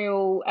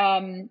entrepreneurial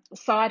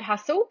side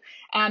hustle,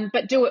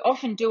 but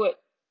often do it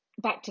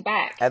back to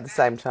back, At the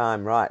same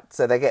time, right.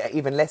 So they get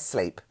even less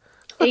sleep.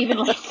 even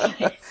less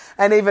sleep.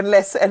 And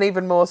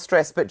even more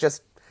stress, but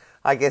just,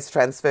 I guess,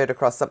 transferred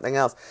across something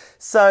else.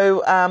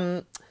 So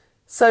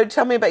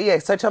tell me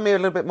so tell me a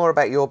little bit more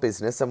about your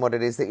business and what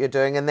it is that you're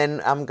doing, and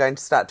then I'm going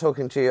to start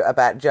talking to you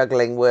about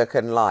juggling work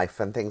and life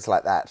and things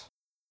like that.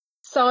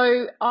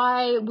 So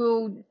I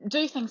will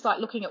do things like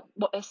looking at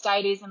what their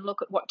state is and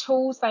look at what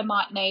tools they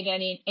might need,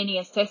 any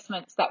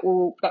assessments that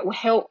will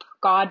help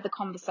guide the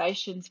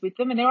conversations with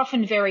them. And they're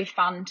often very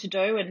fun to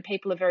do, and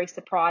people are very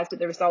surprised with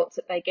the results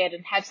that they get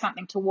and have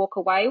something to walk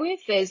away with.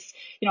 There's,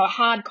 a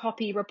hard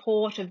copy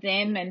report of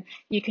them, and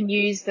you can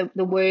use the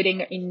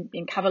wording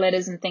in cover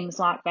letters and things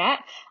like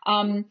that.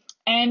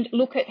 And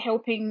look at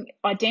helping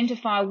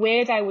identify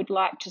where they would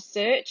like to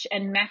search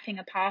and mapping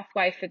a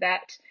pathway for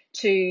that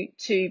to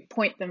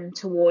point them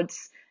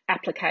towards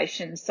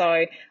application.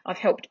 So I've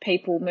helped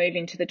people move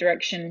into the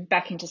direction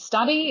back into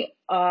study,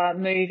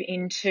 move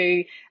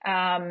into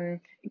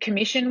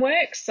commission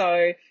work,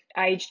 so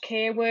aged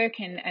care work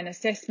and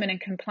assessment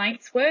and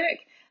complaints work.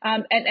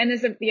 And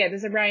there's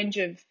a range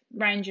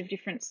of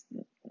different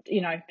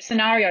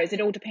scenarios.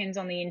 It all depends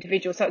on the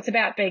individual. So it's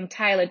about being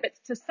tailored, but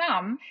to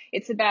some,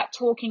 it's about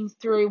talking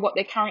through what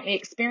they're currently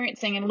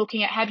experiencing and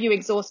looking at, have you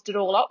exhausted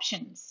all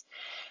options?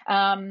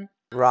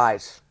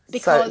 Right.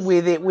 So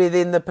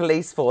within the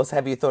police force,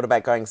 have you thought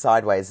about going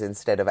sideways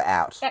instead of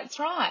out? That's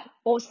right.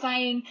 Or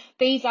saying,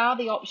 these are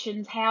the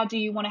options. How do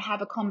you want to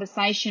have a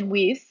conversation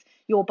with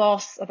your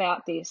boss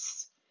about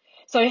this?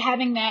 So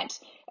having that,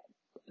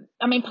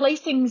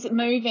 policing's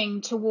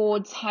moving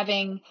towards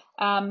having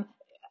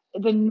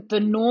the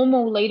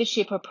normal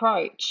leadership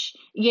approach.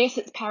 Yes,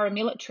 it's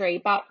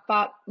paramilitary, but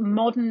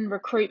modern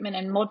recruitment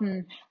and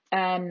modern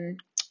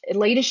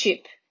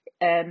leadership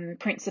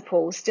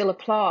principles still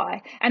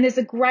apply. And there's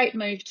a great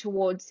move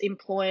towards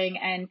employing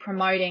and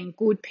promoting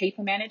good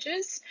people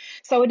managers.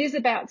 So it is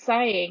about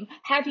saying,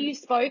 have you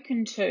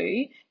spoken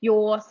to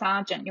your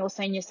sergeant, your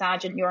senior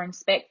sergeant, your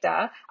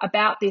inspector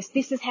about this?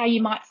 This is how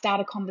you might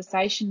start a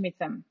conversation with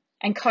them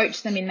and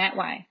coach them in that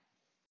way.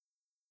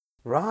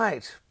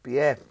 Right.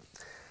 Yeah.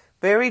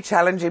 Very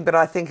challenging, but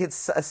I think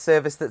it's a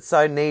service that's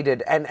so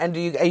needed. And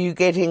are you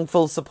getting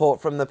full support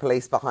from the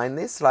police behind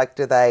this? Like,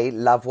 do they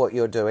love what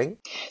you're doing?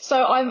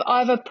 So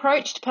I've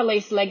approached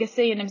Police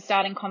Legacy and I'm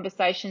starting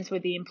conversations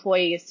with the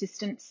employee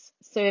assistance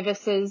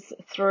services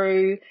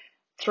through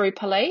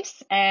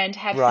police, and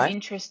have some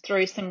interest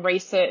through some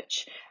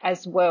research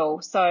as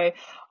well. So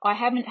I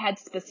haven't had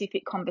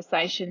specific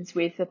conversations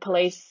with the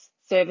police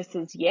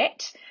services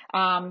yet.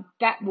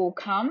 That will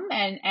come,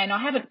 and I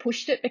haven't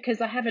pushed it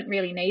because I haven't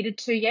really needed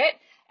to yet.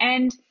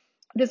 And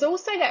there's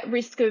also that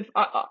risk of,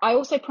 I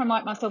also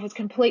promote myself as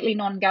completely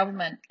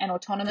non-government and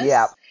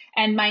autonomous,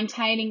 and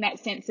maintaining that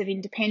sense of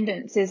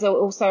independence is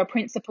also a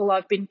principle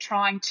I've been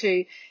trying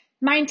to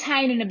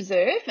maintain and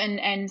observe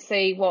and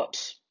see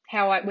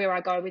where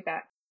I go with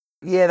that.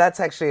 Yeah, that's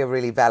actually a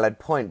really valid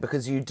point,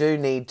 because you do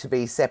need to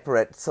be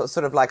separate. So,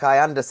 sort of like, I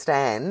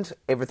understand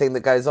everything that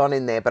goes on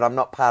in there, but I'm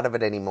not part of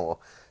it anymore,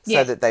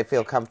 so that they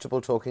feel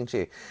comfortable talking to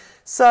you.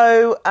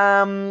 So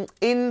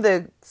in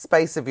the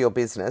space of your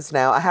business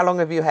now, how long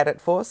have you had it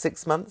for?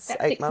 6 months,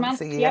 8 months,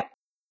 a year? Yep.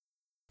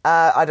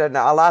 I don't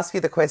know. I'll ask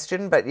you the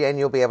question, and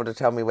you'll be able to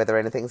tell me whether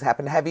anything's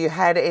happened. Have you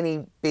had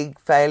any big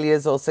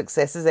failures or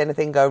successes?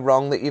 Anything go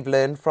wrong that you've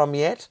learned from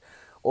yet?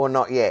 Or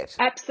not yet?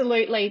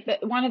 Absolutely.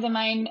 One of the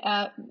main,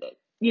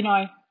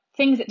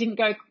 things that didn't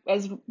go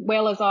as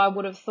well as I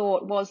would have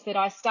thought was that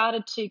I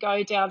started to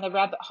go down the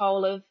rabbit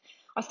hole of,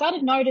 I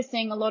started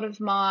noticing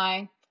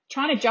trying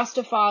to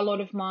justify a lot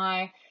of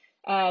my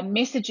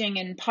messaging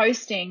and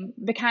posting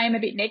became a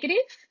bit negative.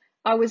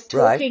 I was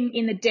talking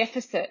in the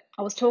deficit.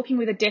 I was talking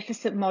with a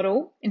deficit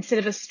model instead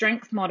of a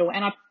strength model.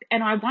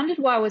 And I wondered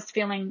why I was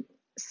feeling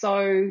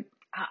so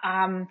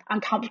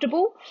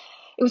uncomfortable.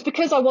 It was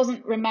because I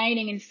wasn't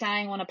remaining and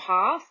staying on a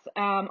path.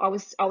 I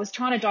was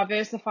trying to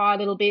diversify a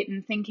little bit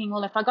and thinking,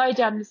 well, if I go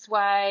down this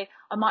way,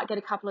 I might get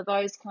a couple of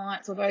those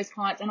clients or those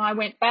clients. And I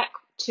went back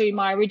to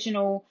my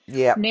original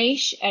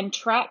niche and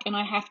track, and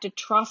I have to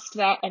trust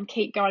that and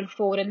keep going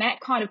forward. And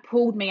that kind of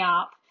pulled me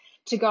up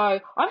to go,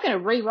 I'm going to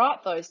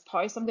rewrite those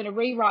posts. I'm going to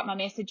rewrite my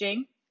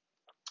messaging,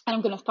 and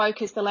I'm going to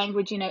focus the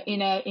language in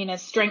a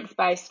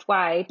strength-based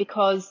way,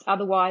 because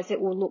otherwise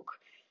it will look,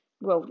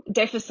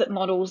 deficit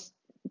models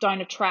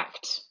won't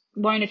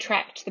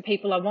attract the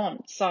people I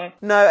want. So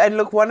no, and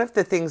look, one of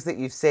the things that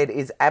you've said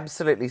is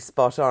absolutely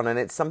spot on, and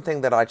it's something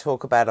that I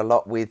talk about a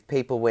lot with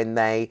people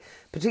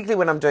particularly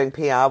when I'm doing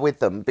PR with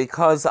them,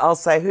 because I'll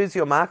say, who's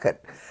your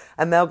market?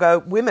 And they'll go,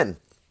 women.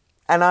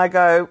 And I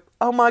go,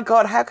 oh my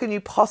God, how can you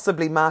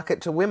possibly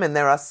market to women?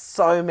 There are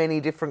so many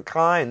different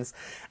kinds,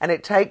 and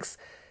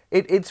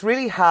it's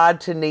really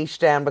hard to niche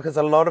down, because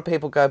a lot of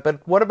people go,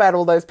 but what about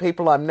all those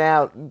people I'm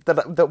now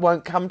that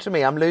won't come to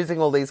me? I'm losing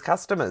all these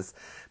customers.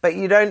 But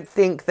you don't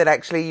think that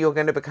actually you're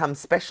going to become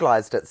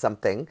specialised at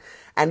something.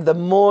 And the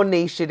more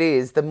niche it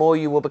is, the more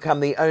you will become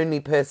the only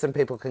person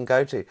people can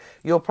go to.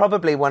 You're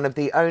probably one of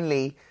the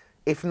only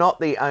if not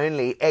the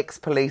only,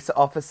 ex-police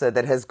officer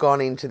that has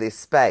gone into this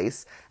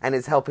space and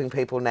is helping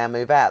people now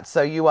move out.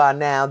 So you are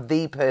now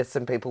the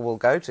person people will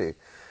go to.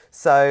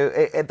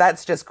 So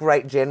that's just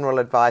great general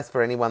advice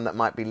for anyone that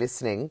might be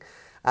listening,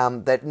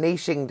 that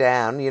niching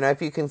down, you know,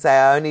 if you can say,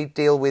 I only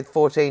deal with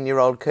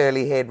 14-year-old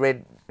curly-haired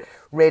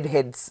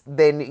redheads,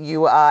 then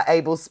you are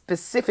able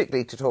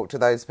specifically to talk to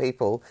those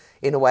people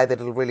in a way that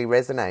will really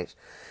resonate.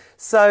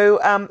 So,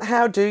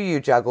 how do you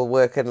juggle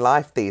work and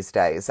life these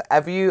days?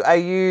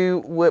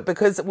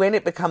 Because when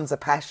it becomes a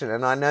passion,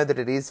 and I know that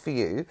it is for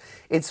you,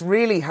 it's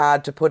really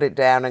hard to put it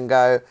down and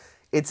go,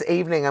 it's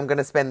evening, I'm going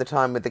to spend the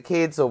time with the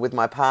kids or with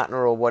my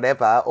partner or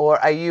whatever. Or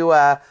are you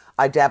I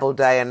dabble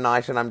day and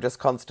night and I'm just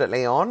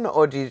constantly on?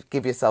 Or do you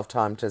give yourself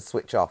time to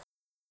switch off?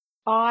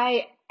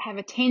 I have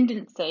a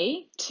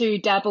tendency to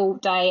dabble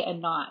day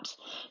and night.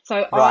 So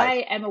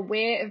Right. I am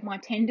aware of my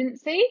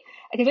tendency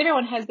because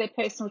everyone has their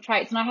personal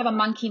traits and I have a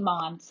monkey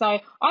mind. So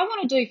I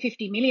want to do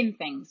 50 million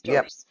things,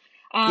 Yep. Joyce.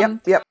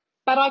 Yep. Yep.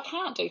 But I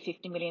can't do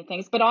 50 million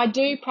things. But I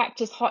do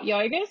practice hot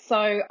yoga.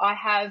 So I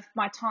have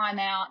my time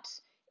out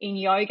in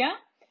yoga.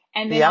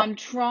 And then Yep. I'm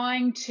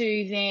trying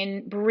to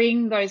then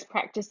bring those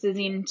practices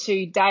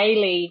into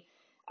daily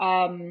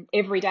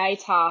everyday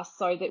tasks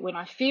so that when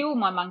I feel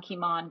my monkey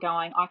mind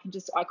going,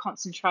 I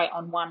concentrate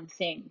on one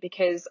thing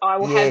because I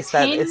will have Yes,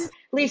 that 10 it's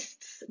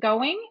lists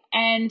going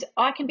and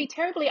I can be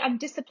terribly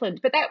undisciplined,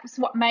 but that's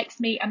what makes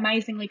me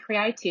amazingly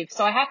creative.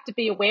 So I have to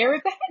be aware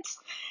of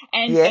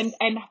that yes.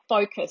 and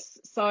focus.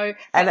 So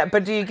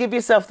But do you give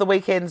yourself the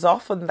weekends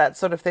off and that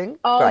sort of thing?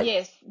 oh, Great.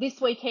 yes. This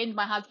weekend,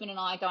 my husband and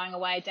I are going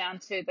away down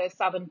to the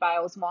Southern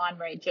Bales wine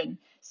region.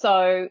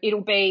 So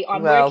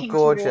I'm Well, working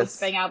towards gorgeous.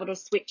 being able to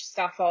switch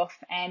stuff off.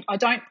 And I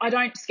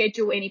don't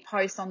schedule any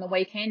posts on the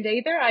weekend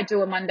either. I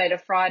do a Monday to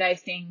Friday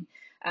thing.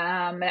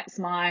 That's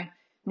my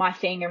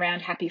thing around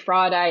Happy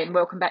Friday and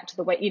welcome back to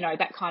the week,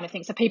 that kind of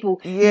thing. So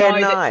people Yeah, know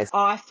that nice.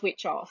 I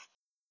switch off.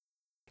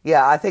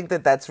 Yeah, I think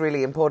that that's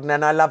really important.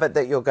 And I love it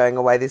that you're going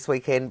away this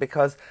weekend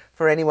because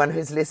for anyone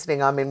who's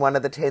listening, I'm in one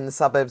of the 10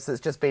 suburbs that's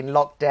just been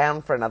locked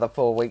down for another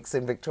 4 weeks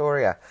in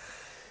Victoria.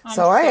 I'm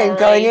So I ain't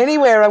going sorry.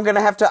 anywhere. I'm going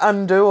to have to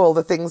undo all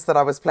the things that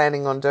I was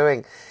planning on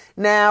doing.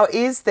 Now,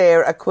 is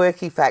there a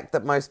quirky fact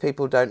that most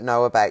people don't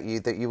know about you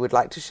that you would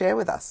like to share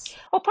with us?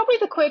 Well, probably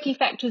the quirky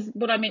fact is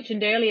what I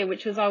mentioned earlier,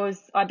 which was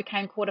I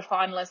became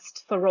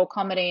quarterfinalist for Raw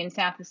Comedy in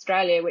South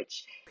Australia,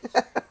 which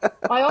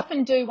I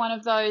often do one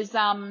of those,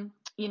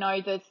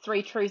 the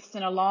three truths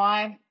and a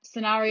lie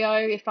scenario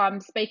if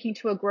I'm speaking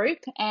to a group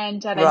and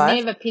they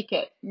Right? never pick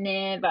it.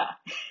 Never.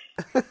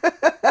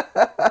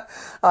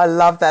 I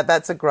love that.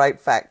 That's a great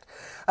fact.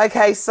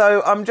 Okay,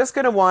 so I'm just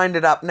going to wind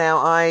it up now.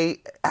 I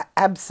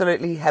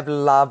absolutely have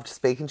loved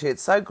speaking to you.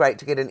 It's so great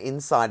to get an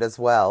insight as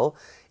well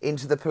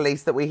into the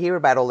police that we hear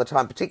about all the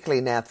time,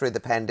 particularly now through the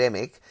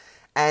pandemic,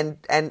 and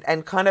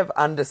kind of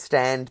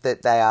understand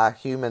that they are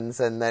humans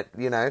and that,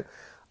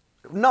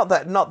 not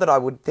that I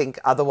would think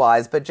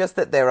otherwise, but just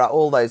that there are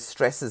all those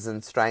stresses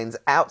and strains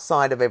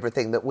outside of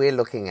everything that we're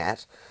looking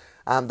at,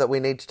 that we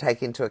need to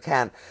take into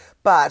account.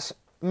 But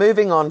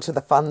moving on to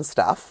the fun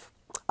stuff,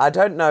 I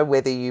don't know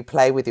whether you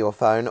play with your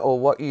phone or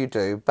what you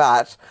do,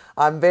 but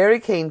I'm very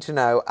keen to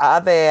know,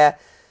 are there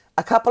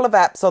a couple of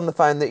apps on the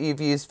phone that you've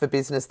used for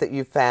business that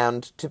you've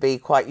found to be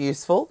quite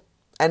useful?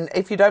 And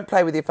if you don't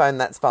play with your phone,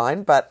 that's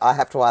fine, but I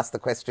have to ask the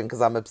question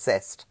because I'm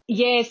obsessed.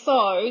 Yeah,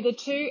 so the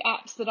two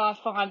apps that I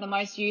find the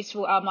most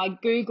useful are my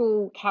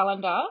Google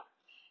Calendar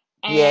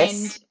and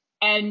Yes.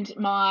 and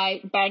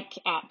my bank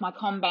app, my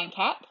CommBank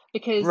app,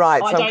 because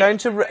Right, I so I'm don't. going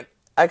to...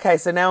 Okay,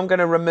 so now I'm going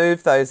to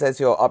remove those as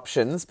your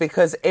options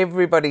because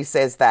everybody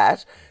says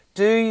that.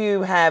 Do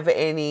you have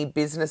any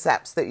business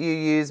apps that you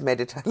use?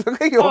 Meditate.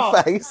 Look at your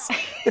Oh, face.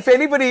 If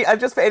anybody,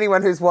 just for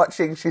anyone who's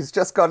watching, she's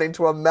just gone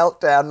into a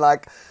meltdown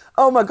like,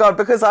 oh my God,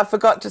 because I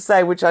forgot to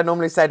say, which I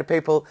normally say to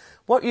people,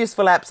 what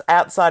useful apps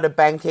outside of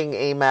banking,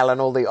 email, and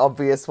all the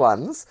obvious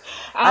ones?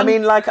 I um,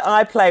 mean, like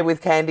I play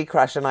with Candy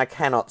Crush and I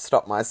cannot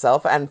stop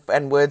myself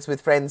and Words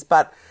with Friends,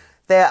 but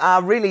there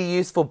are really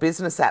useful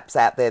business apps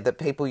out there that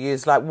people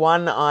use. Like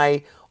one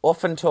I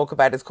often talk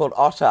about is called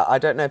Otter. I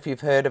don't know if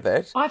you've heard of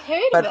it, I've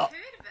heard of it. but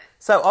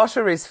so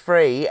Otter is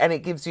free and it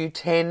gives you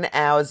 10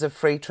 hours of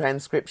free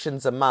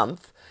transcriptions a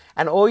month.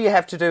 And all you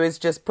have to do is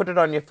just put it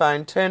on your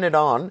phone, turn it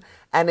on,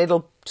 and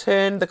it'll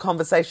turn the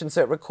conversation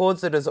so it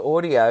records it as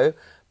audio,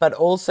 but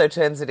also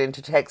turns it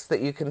into text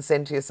that you can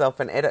send to yourself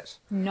and edit.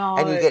 And you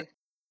No. get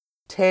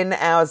 10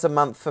 hours a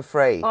month for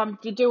free.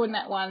 You're doing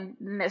that one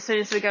as soon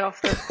as we get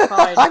off the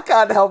phone. I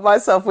can't help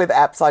myself with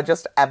apps. I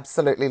just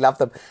absolutely love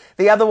them.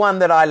 The other one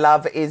that I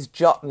love is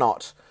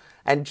JotNot.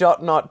 And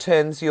JotNot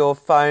turns your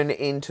phone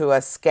into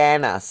a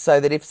scanner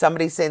so that if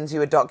somebody sends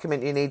you a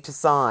document you need to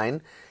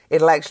sign,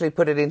 it'll actually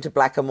put it into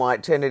black and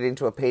white, turn it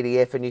into a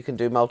PDF, and you can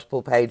do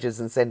multiple pages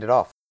and send it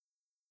off.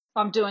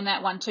 I'm doing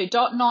that one too.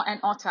 Dot Not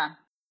and Otter.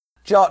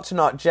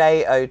 JotNot,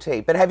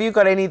 J-O-T. But have you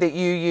got any that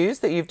you use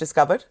that you've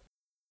discovered?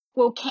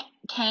 Well,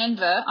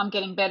 Canva, I'm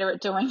getting better at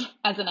doing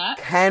as an app.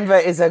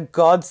 Canva is a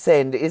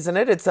godsend, isn't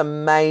it? It's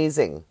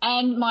amazing.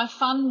 And my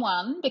fun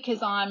one,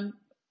 because I'm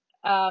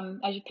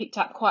as you picked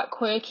up, quite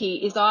quirky,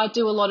 is I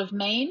do a lot of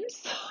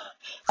memes.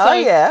 Oh,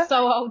 yeah.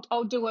 So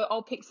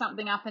I'll pick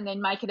something up and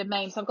then make it a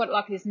meme. So I've got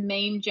like this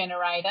meme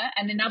generator,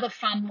 and another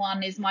fun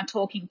one is my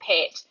talking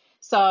pet.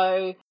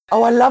 So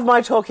Oh, I love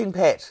my talking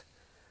pet.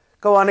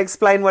 Go on,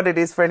 explain what it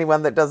is for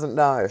anyone that doesn't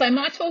know. So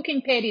my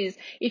talking pet is,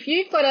 if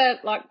you've got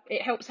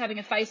it helps having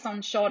a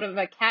face-on shot of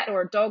a cat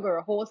or a dog or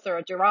a horse or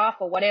a giraffe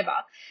or whatever.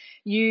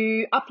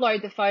 You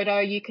upload the photo,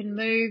 you can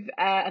move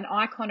an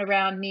icon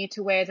around near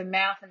to where the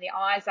mouth and the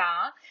eyes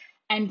are,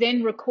 and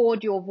then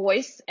record your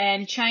voice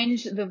and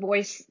change the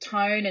voice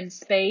tone and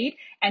speed,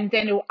 and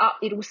then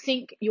it'll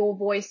sync your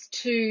voice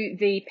to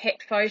the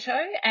pet photo,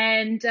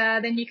 and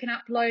then you can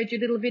upload your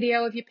little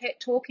video of your pet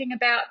talking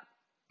about,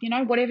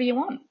 whatever you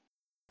want.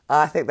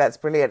 I think that's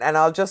brilliant. And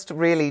I'll this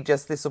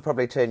will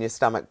probably turn your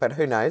stomach, but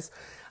who knows?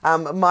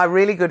 My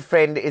really good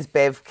friend is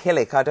Bev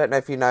Killick. I don't know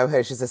if you know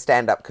her. She's a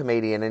stand-up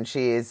comedian and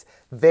she is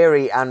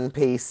very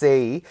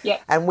un-PC.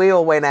 Yep. And we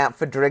all went out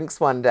for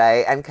drinks one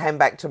day and came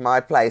back to my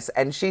place,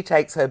 and she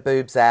takes her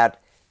boobs out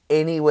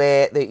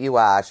anywhere that you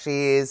are.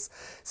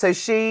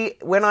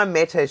 When I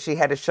met her, she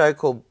had a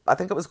show I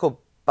think it was called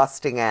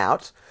Busting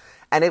Out.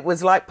 And it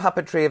was like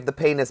puppetry of the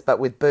penis, but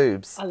with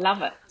boobs. I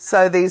love it.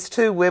 So these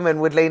two women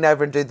would lean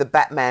over and do the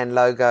Batman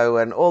logo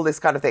and all this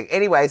kind of thing.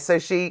 Anyway, so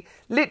she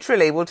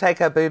literally will take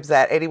her boobs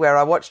out anywhere.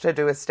 I watched her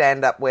do a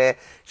stand-up where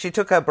she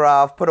took her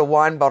bra off, put a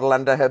wine bottle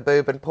under her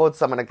boob and poured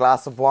someone a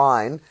glass of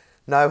wine.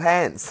 No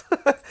hands.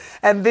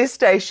 And this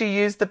day she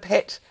used the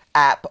pet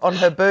app on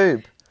her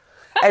boob.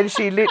 And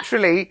she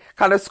literally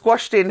kind of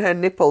squashed in her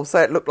nipple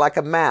so it looked like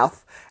a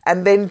mouth.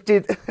 And then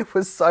it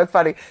was so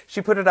funny.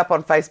 She put it up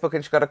on Facebook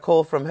and she got a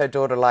call from her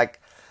daughter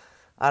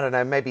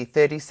maybe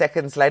 30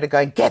 seconds later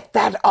going, "Get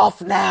that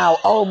off now.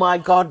 Oh my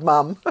God,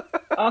 Mum."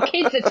 Oh,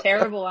 kids are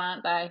terrible,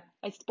 aren't they?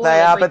 They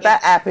are, but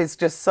that app is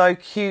just so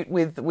cute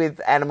with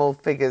animal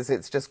figures.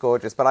 It's just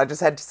gorgeous. But I just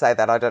had to say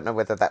that. I don't know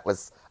whether that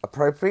was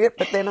appropriate,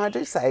 but then I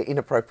do say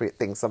inappropriate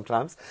things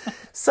sometimes.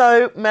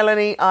 So,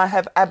 Melanie, I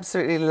have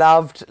absolutely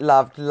loved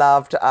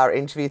our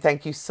interview.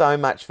 Thank you so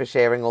much for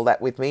sharing all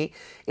that with me.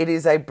 It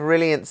is a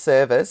brilliant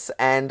service,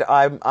 and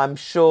I'm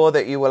sure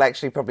that you will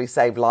actually probably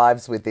save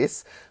lives with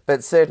this,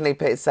 but certainly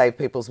save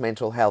people's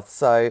mental health.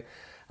 So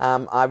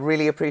I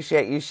really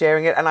appreciate you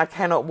sharing it, and I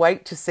cannot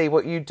wait to see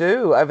what you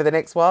do over the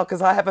next while,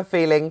 because I have a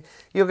feeling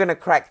you're going to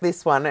crack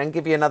this one and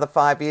give you another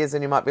 5 years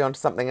and you might be onto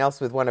something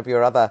else with one of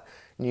your other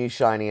new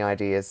shiny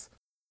ideas.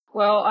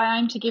 Well, I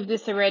aim to give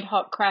this a red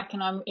hot crack,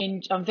 and I'm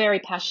very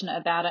passionate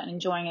about it and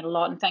enjoying it a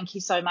lot, and thank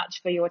you so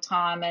much for your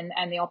time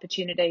and the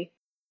opportunity.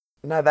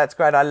 No, that's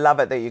great. I love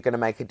it that you're going to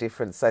make a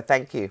difference, so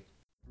thank you.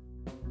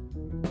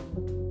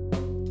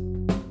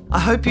 I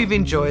hope you've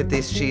enjoyed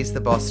this She's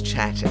the Boss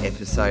chat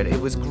episode.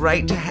 It was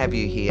great to have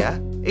you here.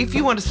 If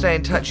you want to stay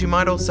in touch, you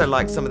might also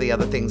like some of the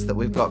other things that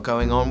we've got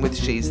going on with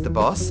She's the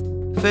Boss.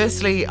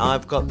 Firstly,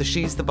 I've got the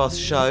She's the Boss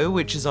show,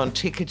 which is on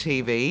Ticker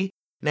TV.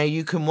 Now,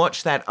 you can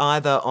watch that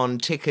either on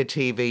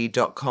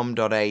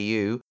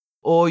tickertv.com.au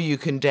or you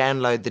can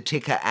download the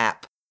Ticker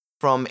app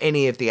from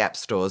any of the app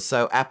stores.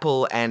 So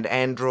Apple and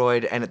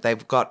Android, and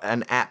they've got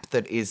an app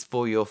that is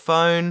for your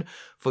phone,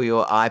 for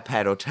your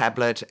iPad or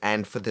tablet,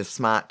 and for the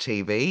smart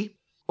TV.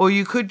 Or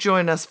you could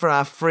join us for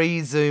our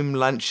free Zoom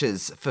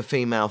lunches for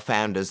female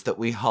founders that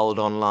we hold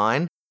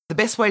online. The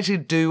best way to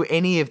do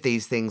any of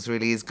these things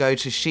really is go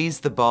to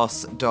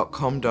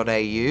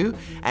she'stheboss.com.au,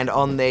 and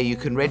on there you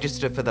can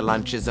register for the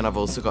lunches, and I've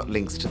also got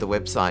links to the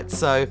website.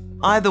 So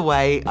either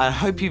way, I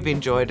hope you've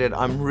enjoyed it.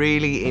 I'm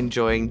really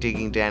enjoying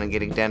digging down and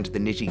getting down to the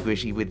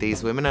nitty-gritty with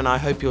these women, and I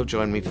hope you'll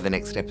join me for the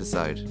next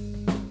episode.